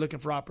we're looking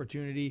for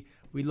opportunity.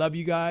 We love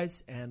you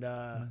guys, and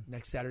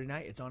next Saturday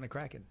night, it's on a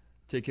Kraken.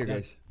 Take care,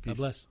 guys. Peace. God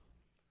bless.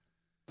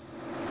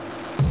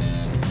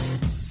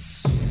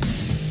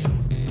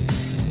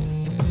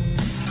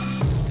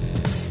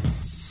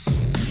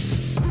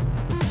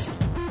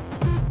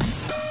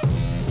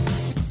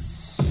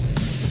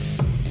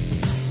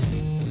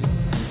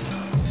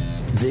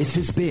 This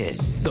has been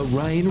The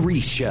Ryan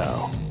Reese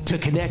Show. To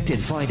connect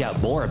and find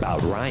out more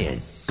about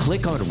Ryan,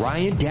 click on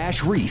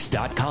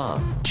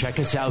ryan-reese.com. Check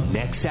us out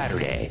next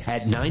Saturday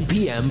at 9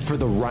 p.m. for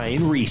The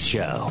Ryan Reese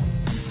Show.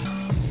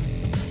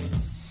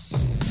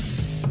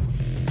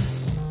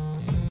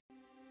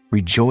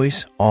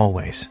 Rejoice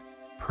always.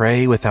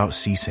 Pray without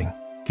ceasing.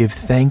 Give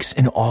thanks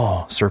in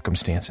all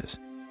circumstances.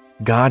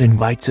 God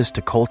invites us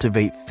to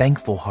cultivate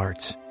thankful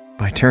hearts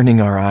by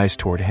turning our eyes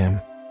toward Him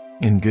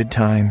in good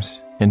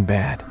times and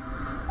bad.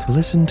 To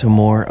listen to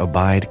more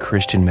Abide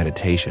Christian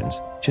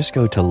Meditations, just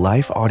go to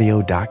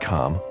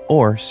lifeaudio.com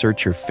or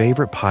search your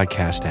favorite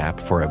podcast app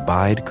for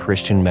Abide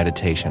Christian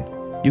Meditation.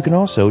 You can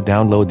also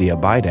download the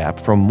Abide app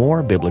for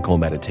more biblical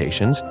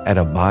meditations at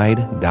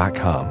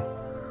abide.com.